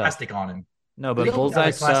like Bullseye's stuffed. plastic on him. No, but Yeah, Bullseye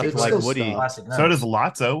like plastic stuff like nose. Woody. Still Plastic So nose. does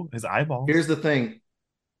Lotso. His eyeballs. here's the thing.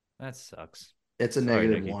 That sucks. It's a Sorry,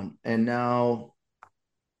 negative Nikki. 1, and now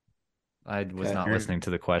I was Okay. not listening to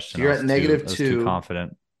the question. So you're I was at negative I was 2. too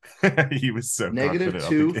confident. He was so negative confident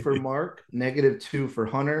 2 out the for gate. Mark. Negative 2 for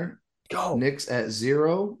Hunter. Go. Nick's at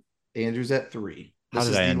 0. Andrew's at 3. How This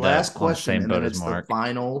did is I the end up last on the question, same and boat then as it's the Mark?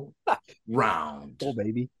 final round. Oh,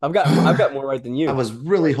 baby. I've got more right than you. I was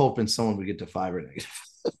really hoping someone would get to 5 or negative.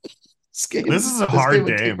 This is a hard would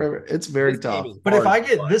take game. forever. It's very This game tough. is But if hard. I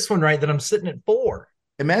get this one right, then I'm sitting at 4.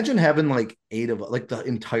 Imagine having like 8 of like the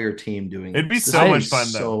entire team doing It'd be this. so This much would be fun,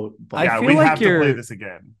 though. so I Yeah, feel we like have to play you're- this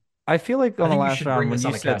again. I feel like I on the think you last should round bring when this you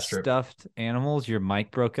on a said cast trip. stuffed animals, your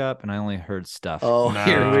mic broke up, and I only heard stuffed. Oh, No,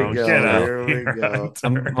 here we go. get out Here we here, go. I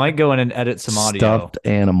might go in and edit some audio. Stuffed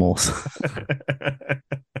animals.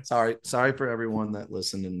 Sorry for everyone that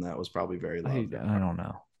listened, and that was probably very I loud. don't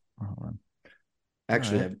know. Hold on.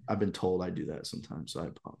 Actually, All right. I've been told I do that sometimes, so I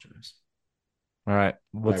apologize. All right,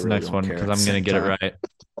 what's the really next don't one? care Because at I'm the gonna same get it time. right.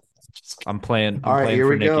 I'm playing. All right, playing here for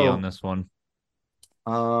we Nikki go. on this one.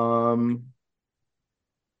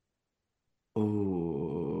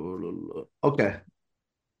 Okay.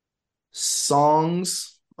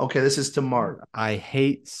 Songs. Okay, this is to Mark. I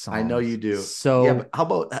hate songs. I know you do. So yeah, but how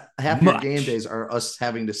about half your much. game days are us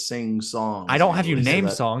having to sing songs? I don't have you usually, so name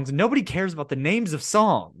that- songs. Nobody cares about the names of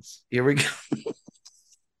songs. Here we go.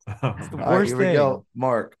 The All right, worst here we thing. go.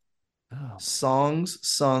 Mark. Oh, Songs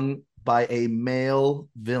sung by a male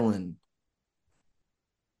villain.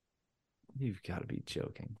 you've got to be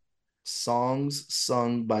joking. Songs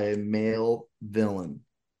sung by a male villain.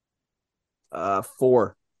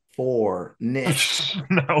 4. 4. Nick.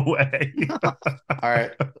 No way. All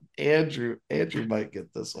right. Andrew might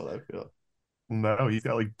get this one, I feel. No, he's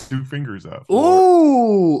got like 2 fingers up.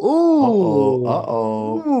 Ooh, Uh-oh.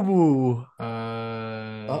 Uh-oh. Ooh.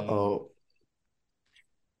 Uh-oh.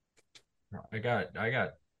 I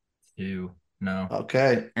got 2. No.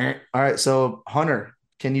 Okay. All right. So Hunter,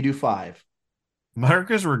 can you do 5?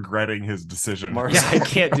 Mark is regretting his decision. Mark- Yeah, I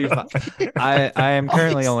can't do 5. I am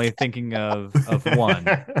currently only thinking of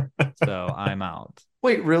 1, so I'm out.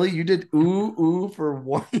 Wait, really? You did ooh for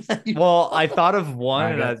 1? Well, I thought of 1, I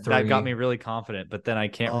and got that got 3. me really confident, but then I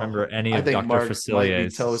can't Oh, remember any I of think Dr. Mark might be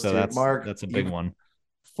Facilier's, toast so here. that's Mark, a big one.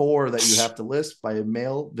 4 that you have to list by a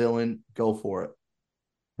male villain. Go for it.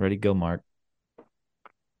 Ready, go, Mark.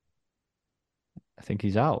 I think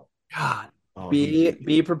he's out. God. Oh,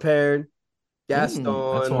 Be prepared. Gaston.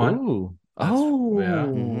 That's one. Ooh. That's- Oh. yeah.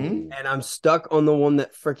 Mhm. And I'm stuck on the one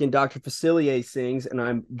that freaking Dr. Facilier sings, and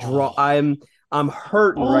I'm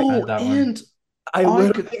hurting right Oh, now. that one. and I I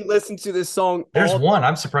literally listened to this song. There's all- one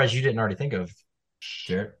I'm surprised you didn't already think of,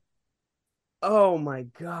 Jared. Oh my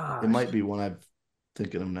god. it might be one I'm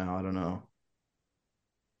thinking of now. I don't know.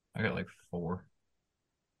 I got like 4.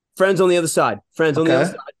 Friends on the other side. Friends on the other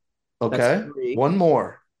Okay. side. Okay. That's 3. One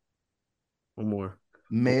more. One more.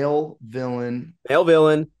 Male villain. Male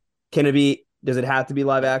villain. Does it have to be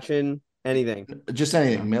live action? Anything. Just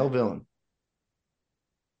anything. Male villain.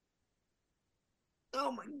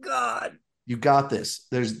 Oh my god. You got this.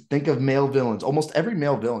 Think of male villains. Almost every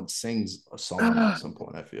male villain sings a song at some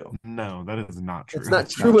point, I feel. No, that is not true. It's not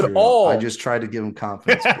It's true at all. I just tried to give him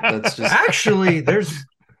confidence. But that's just Actually, there's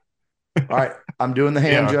all right. I'm doing the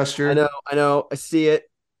hand Yeah. gesture. I know. I see it.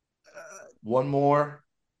 One more.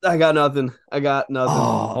 I got nothing. Oh,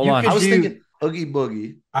 Hold on. I was do- thinking Oogie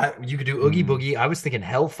Boogie, you could do Oogie Boogie. I was thinking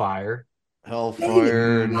Hellfire.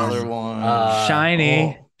 Hellfire, Dang it. another one.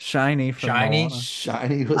 Shiny. oh. Shiny from Shiny. Moana.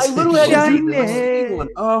 Shiny was I literally had to do Shiny. the one.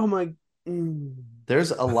 Oh my. Mm. There's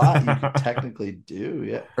a lot you could technically do.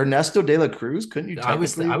 Yeah. Ernesto de la Cruz, couldn't you I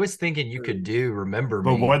was technically? thinking you could do Remember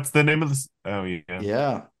But Me. what's the name of this? Oh, yeah.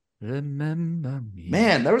 Yeah. Remember me.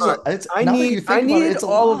 Man, there was a it's I now that you need think about it, it's a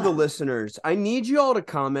all of the lot. listeners. I need you all to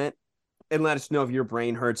comment and let us know if your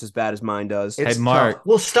brain hurts as bad as mine does. It's Hey, Mark. tough.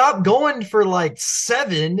 Well, stop going for like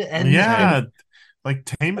 7 and Yeah. Like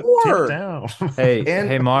tame it Four. down. Hey, And-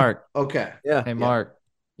 hey, Mark. Okay. Yeah. Hey, Mark.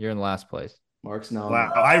 You're in last place. Mark's now.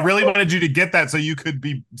 Wow. I really wanted you to get that so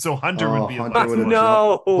Hunter would be in Hunter last would have place.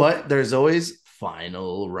 No. But there's always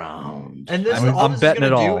final round. And this I'm all this is betting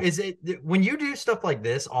gonna it do all. is when you do stuff like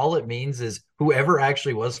this, all it means is whoever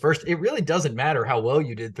actually was first. It really doesn't matter how well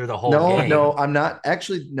you did through the whole game. No, I'm not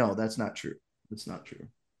actually. No, that's not true. It's not true.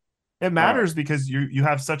 It matters because you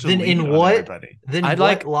have such a Then lead in on what? everybody. Then I what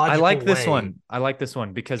like logical this way one. I like this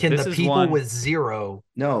one because Can this the is people one with 0?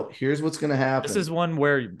 No, here's what's going to happen. this is one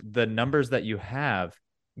where the numbers that you have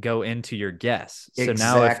go into your guess. So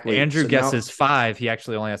now if Exactly. Andrew So now- guesses 5, he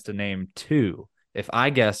actually only has to name 2. If I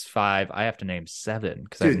guess 5, I have to name 7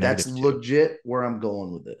 because I have Dude, that's negative 2. legit where I'm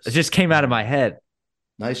going with this. It just came out of my head.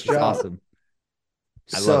 Nice It's job. awesome.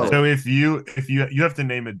 I So, love it. So if you have to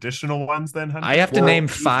name additional ones, then Hunter? I have to Well, name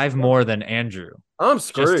 5 more than Andrew I'm just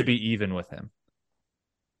screwed. to be even with him.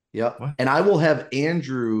 yep. What? And I will have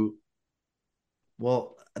Andrew.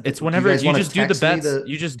 Well, It's do whenever guys you wanna just do the text me bets.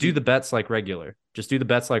 You just do the bets like regular. Just do the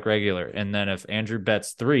bets like regular. And then if Andrew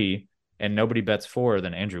bets 3 and nobody bets 4,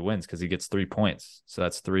 then Andrew wins because he gets 3 points. So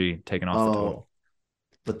that's 3 taken off the total.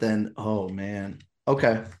 But then, oh man.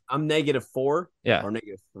 Okay. I'm -4 Yeah. or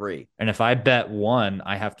 -3. And if I bet 1,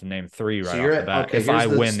 I have to name 3 right So off you're the at bat. okay. If I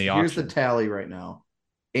win the here's auction. the tally right now.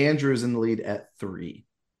 Andrew's in the lead at 3.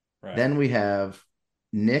 Right. Then we have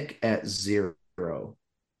Nick at 0.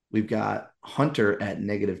 We've got Hunter at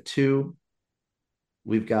 -2.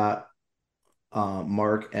 We've got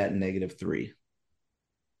Mark at -3.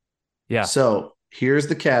 Yeah. So here's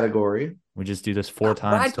the category. We just do this 4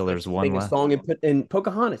 times till there's one Sing a left. song in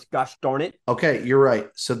Pocahontas. Gosh darn it. Okay, you're right.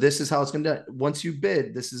 So this is how it's going to do. Once you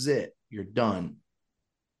bid, this is it. You're done.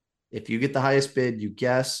 If you get the highest bid, you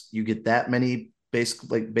guess, you get that many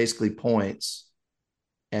basically points,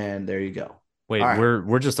 and there you go. Wait, All right.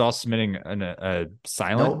 we're just all submitting a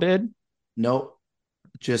silent Nope. bid? Nope.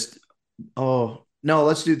 Just no,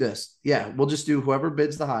 let's do this. Yeah, we'll just do whoever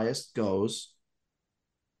bids the highest goes.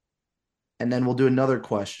 And then we'll do another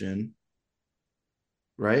question.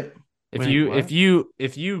 Right? If Wait, you what?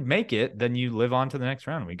 if you make it, then you live on to the next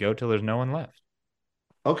round. We go till there's no one left.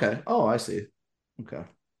 Okay. Oh, I see. Okay.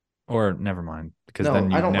 Or never mind, because No,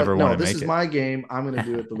 then you I don't never no, want to this make is it. my game. I'm gonna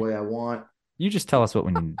do it the way I want. You just tell us what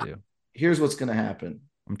we need to do. Here's what's gonna happen.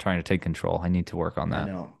 I'm trying to take control. I need to work on I that.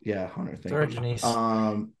 know. Yeah, Hunter. Sorry, Thank you. Janice.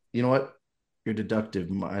 You know what? You're deductive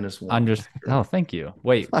 -1. I'm just. Oh, thank you.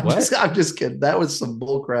 Wait, I'm what? just kidding. That was some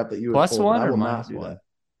bull crap that you would Plus pull, but one I or will minus not do one?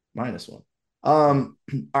 that. -1.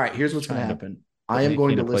 All right, here's what's going to Trying to happen. put I am Nick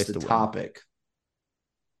going in to a place list a to win. topic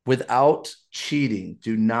without cheating.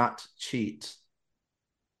 Do not cheat.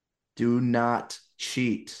 Do not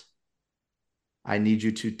cheat. I need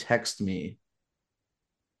you to text me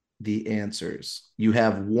the answers. You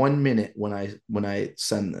have 1 minute when I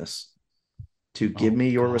send this to give me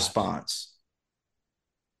your gosh. response.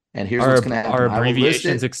 And here's what's going to happen. Are I will list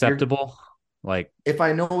abbreviations it. acceptable? Like, If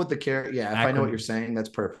I know what the character, yeah, if I know what you're acronyms? saying, that's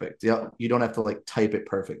perfect. Yep, you don't have to like type it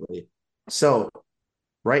perfectly. So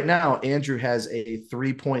right now, Andrew has a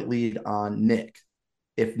 3-point lead on Nick.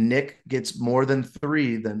 If Nick gets more than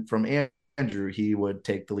 3, then from Andrew, he would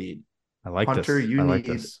take the lead. I like Hunter, this. you I like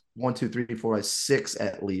need this. 1, 2, 3, 4, 6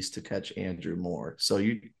 at least to catch Andrew more. So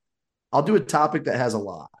I'll do a topic that has a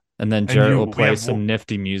lot. And then Jarrett will play some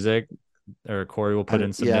nifty music, or Corey will put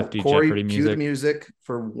in some nifty Corey, Jeopardy cue the music. music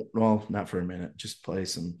for, well, not for a minute. Just play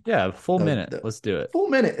some. Yeah, a full minute. Let's do it. Full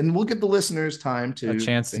minute, and we'll give the listeners time to A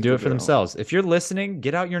chance to do it for themselves. If you're listening,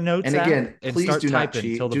 get out your notes and again, and please start do not typing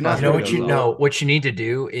cheat. until the Do not You know buzzer what goes you off. know? What you need to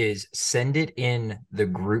do is send it in the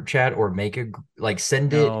group chat, or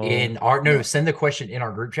send it in our send the question in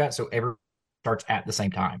our group chat so everyone starts at the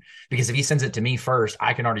same time. Because if he sends it to me first,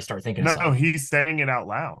 I can already start thinking of something. No, he's saying it out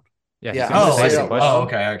loud. Yeah. Yeah. Oh, say the it question.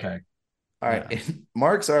 loud. Okay. All right. Yeah.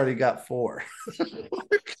 Mark's already got 4.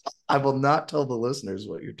 I will not tell the listeners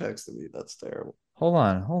what you're texting me. That's terrible. Hold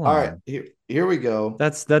on. All right. Here we go.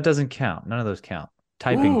 That doesn't count. None of those count.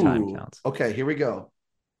 Typing time counts. Okay, here we go.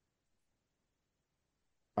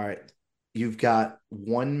 All right. You've got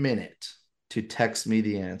 1 minute to text me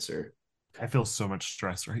the answer. I feel so much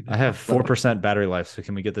stress right now. I have 4% battery life, so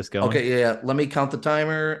can we get this going? Okay, yeah. Let me count the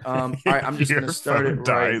timer. All right, I'm just going to start it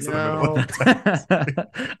right now.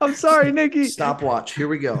 I'm sorry, Nikki. Stopwatch. Here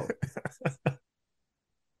we go.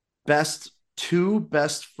 Two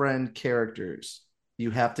best friend characters.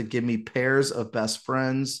 You have to give me pairs of best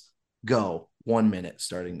friends. Go. 1 minute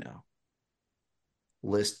starting now.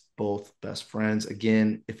 List both best friends.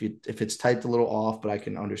 Again, if it's typed a little off, but I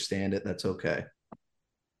can understand it, that's okay.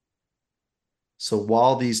 So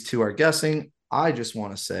while these two are guessing, I just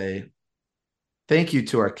want to say thank you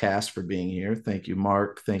to our cast for being here. Thank you,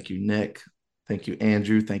 Mark. Thank you, Nick. Thank you,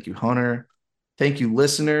 Andrew. Thank you, Hunter. Thank you,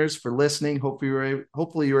 listeners, for listening.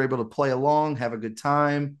 Hopefully you were able to play along, have a good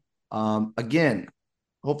time. Again,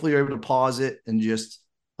 hopefully you're able to pause it and just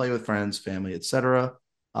play with friends, family, etc.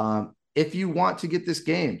 If you want to get this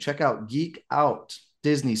game, check out Geek Out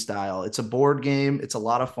Disney style. It's a board game. It's a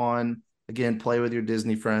lot of fun. Again, play with your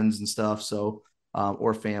Disney friends and stuff. So,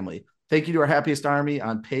 or family. Thank you to our happiest army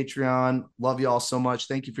on Patreon. Love you all so much.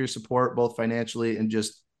 Thank you for your support, both financially and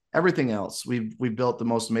just everything else. We've built the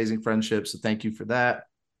most amazing friendships. So thank you for that.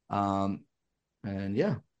 And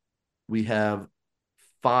yeah, we have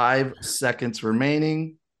 5 seconds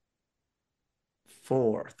remaining.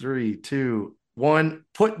 4, 3, 2, 1.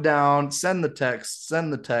 Put down. Send the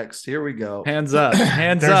text. Here we go. Hands up.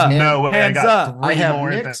 Hands There's up. no way. Hands up. I have more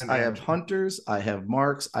Nick's, I have Hunter's, I have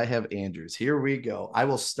Mark's, I have Andrew's. Here we go. I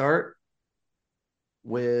will start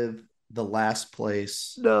with the last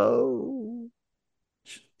place. No.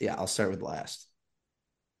 Yeah, I'll start with last.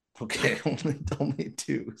 Okay, only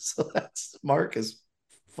 2. So that's Mark is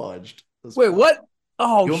fudged. Wait, what?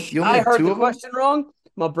 Oh, you only I have heard 2 the of them? question wrong.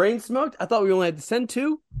 My brain smoked. I thought we only had to send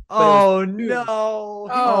 2. Oh no!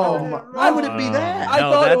 Oh, why would it be that? I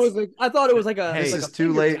No, thought it was like a. This like is a too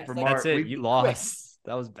finger late test. for Like, Mark. That's it. We- You lost.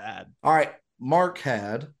 That was bad. All right, Mark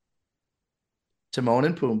had Timon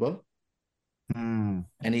and Pumbaa, and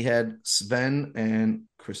he had Sven and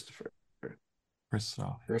Christopher.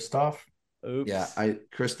 Christoph. Oops. Yeah,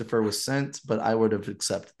 Christopher was sent, but I would have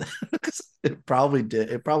accepted that because it probably did.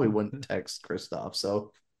 It probably wouldn't text Christoph.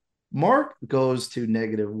 So Mark goes to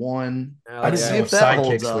 -1. Oh, I didn't see know if that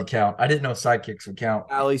holds sidekicks up. would count. I didn't know sidekicks would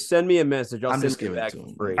count. Ali, send me a message. I'll I'm send just it giving it back to him.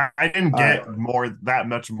 for free. I didn't All get right. that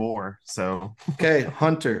much more. So Okay,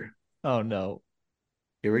 Hunter. Oh no.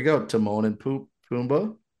 Here we go. Timon and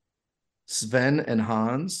Pumbaa, Sven and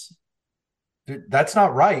Hans. Dude, that's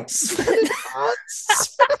not right. Sven and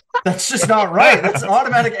Hans. That's just not right. That's an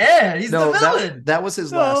automatic He's the villain. That was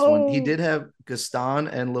his last one. He did have Gaston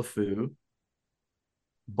and LeFou,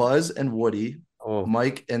 Buzz and Woody,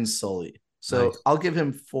 Mike and Sully. So Nice. I'll give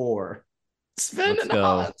him 4. Sven Let's and go.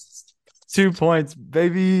 Hans. 2 points,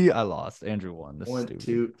 baby. I lost. Andrew won. This 1, is stupid.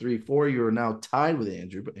 2, 3, 4. You are now tied with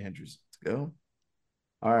Andrew, but Andrew's to go.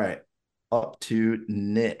 All right. Up to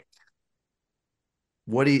Nick.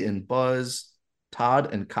 Woody and Buzz,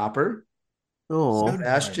 Todd and Copper, Oh,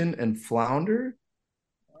 Sebastian and Flounder,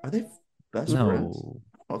 Are they best No. friends? I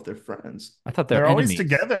don't know if they're friends. I thought They're they're always enemies.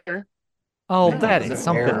 together. Oh, Yeah, that they're is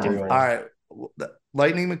something terrible. different. All right.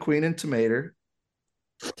 Lightning McQueen and Tomater.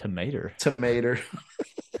 Tomato. Tomater.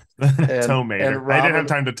 Tomater. I didn't Robin- have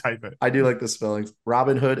time to type it. I do like the spellings.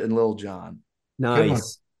 Robin Hood and Lil Jon.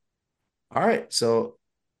 Nice. All right. So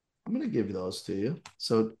I'm going to give those to you.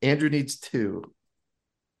 So Andrew needs 2.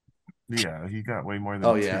 Yeah, he got way more than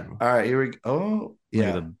Oh, yeah. 2. All right. Here we go. Oh, Look at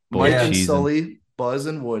yeah. the boy Mike and cheesing. Sully, Buzz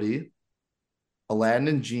and Woody, Aladdin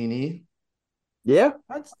and Genie. Yeah.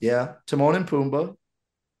 Yeah. Timon and Pumbaa.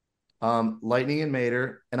 Lightning and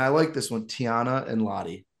Mater. And I like this one, Tiana and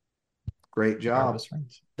Lottie. Great job.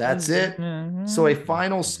 That's it. So a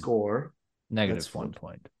final score. Negative That's 1 fun.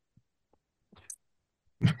 point.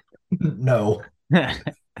 No.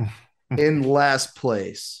 In last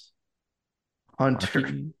place, Hunter.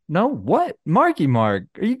 No, what? Marky Mark.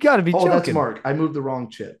 You got to be joking. That's Mark. I moved the wrong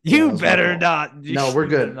chip. Yeah, that You was my better fault. not. No, we're you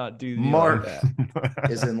better good. Not do the Mark like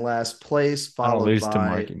that. is in last place, I don't followed lose to by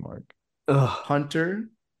Marky Mark. Ugh. Hunter,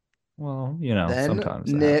 Well, you know, then sometimes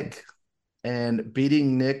that Nick, happens. and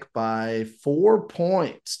beating Nick by 4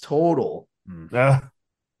 points total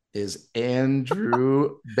is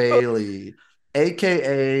Andrew Bailey,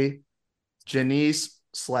 aka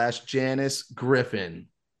Janice/Janice Griffin.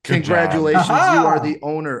 Good Congratulations. job. You are the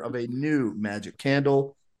owner of a new magic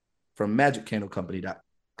candle from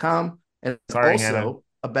magiccandlecompany.com and Sorry, also Hannah.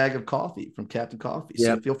 a bag of coffee from Captain Coffee. So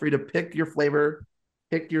Yep. feel free to pick your flavor,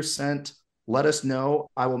 pick your scent. Let us know.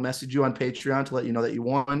 I will message you on Patreon to let you know that you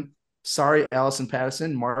won. Sorry, Allison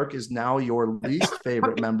Patterson. Mark is now your least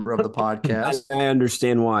favorite member of the podcast. I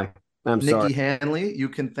understand why. I'm Nikki sorry. Hanley, you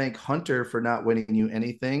can thank Hunter for not winning you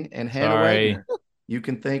anything. And Hannah Sorry. Wagner, you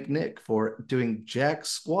can thank Nick for doing jack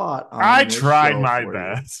squat. I this tried show my for you.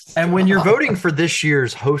 best. And when you're voting for this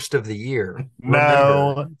year's host of the year, No,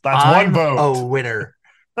 remember, that's I'm one vote. a winner.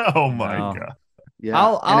 Oh my No. god. Yeah.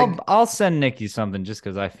 I'll send Nikki something just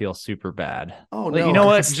because I feel super bad. Oh, But no. you know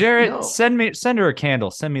what, Jarrett? No. Send her a candle.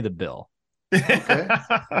 Send me the bill. Okay.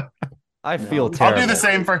 I No. feel I'll do terrible. I'll do the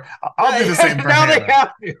same for now they Hannah.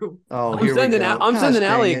 have to. Oh, I'm here we sending go. I'm Gosh, sending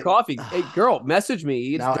dang Allie a it. coffee. Hey, girl, message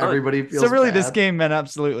me. It's Now done. everybody feels So really, bad. this game meant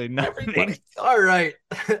absolutely nothing. Everybody. All right.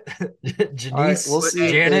 Janice, we'll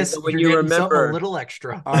see. Janice, So when you're you getting something remember- a little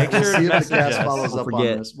extra. All right, Make we'll sure see to if the message cast us. follows Don't up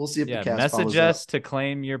forget. on this. We'll see if Yeah, the cast follows message up. us to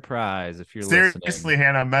claim your prize if you're Seriously, listening.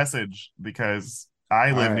 Hannah, message because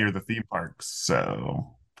I live right. near the theme parks.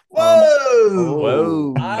 So Whoa!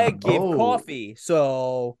 Whoa. I give Oh. coffee.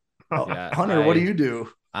 So Yeah, Hunter, what do you do?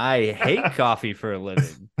 I hate coffee for a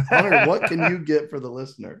living. Hunter, what can you get for the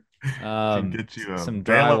listener? can get you a Some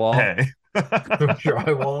bale of drywall. hay.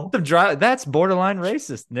 Drywall. Some dry. That's borderline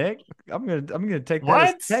racist, Nick. I'm gonna take that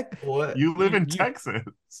What? as tech. What? You live in Texas.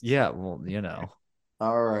 Yeah, well, you know.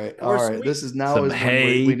 All right. Or All right. sweet. This is now Some is when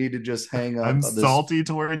hay. we need to just hang up. I'm this. salty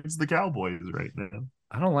towards the Cowboys right now.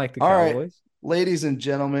 I don't like the All right. Cowboys. Ladies and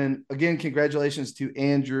gentlemen, again, congratulations to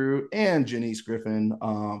Andrew and Janice Griffin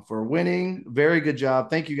for winning. Very good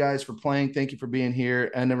job. Thank you guys for playing. Thank you for being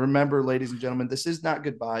here. And remember, ladies and gentlemen, this is not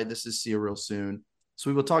goodbye. This is see you real soon. So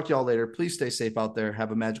we will talk to y'all later. Please stay safe out there.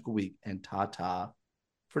 Have a magical week. And ta-ta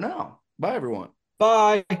for now. Bye, everyone.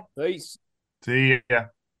 bye. Peace. See ya.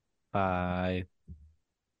 Bye.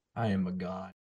 I am a god.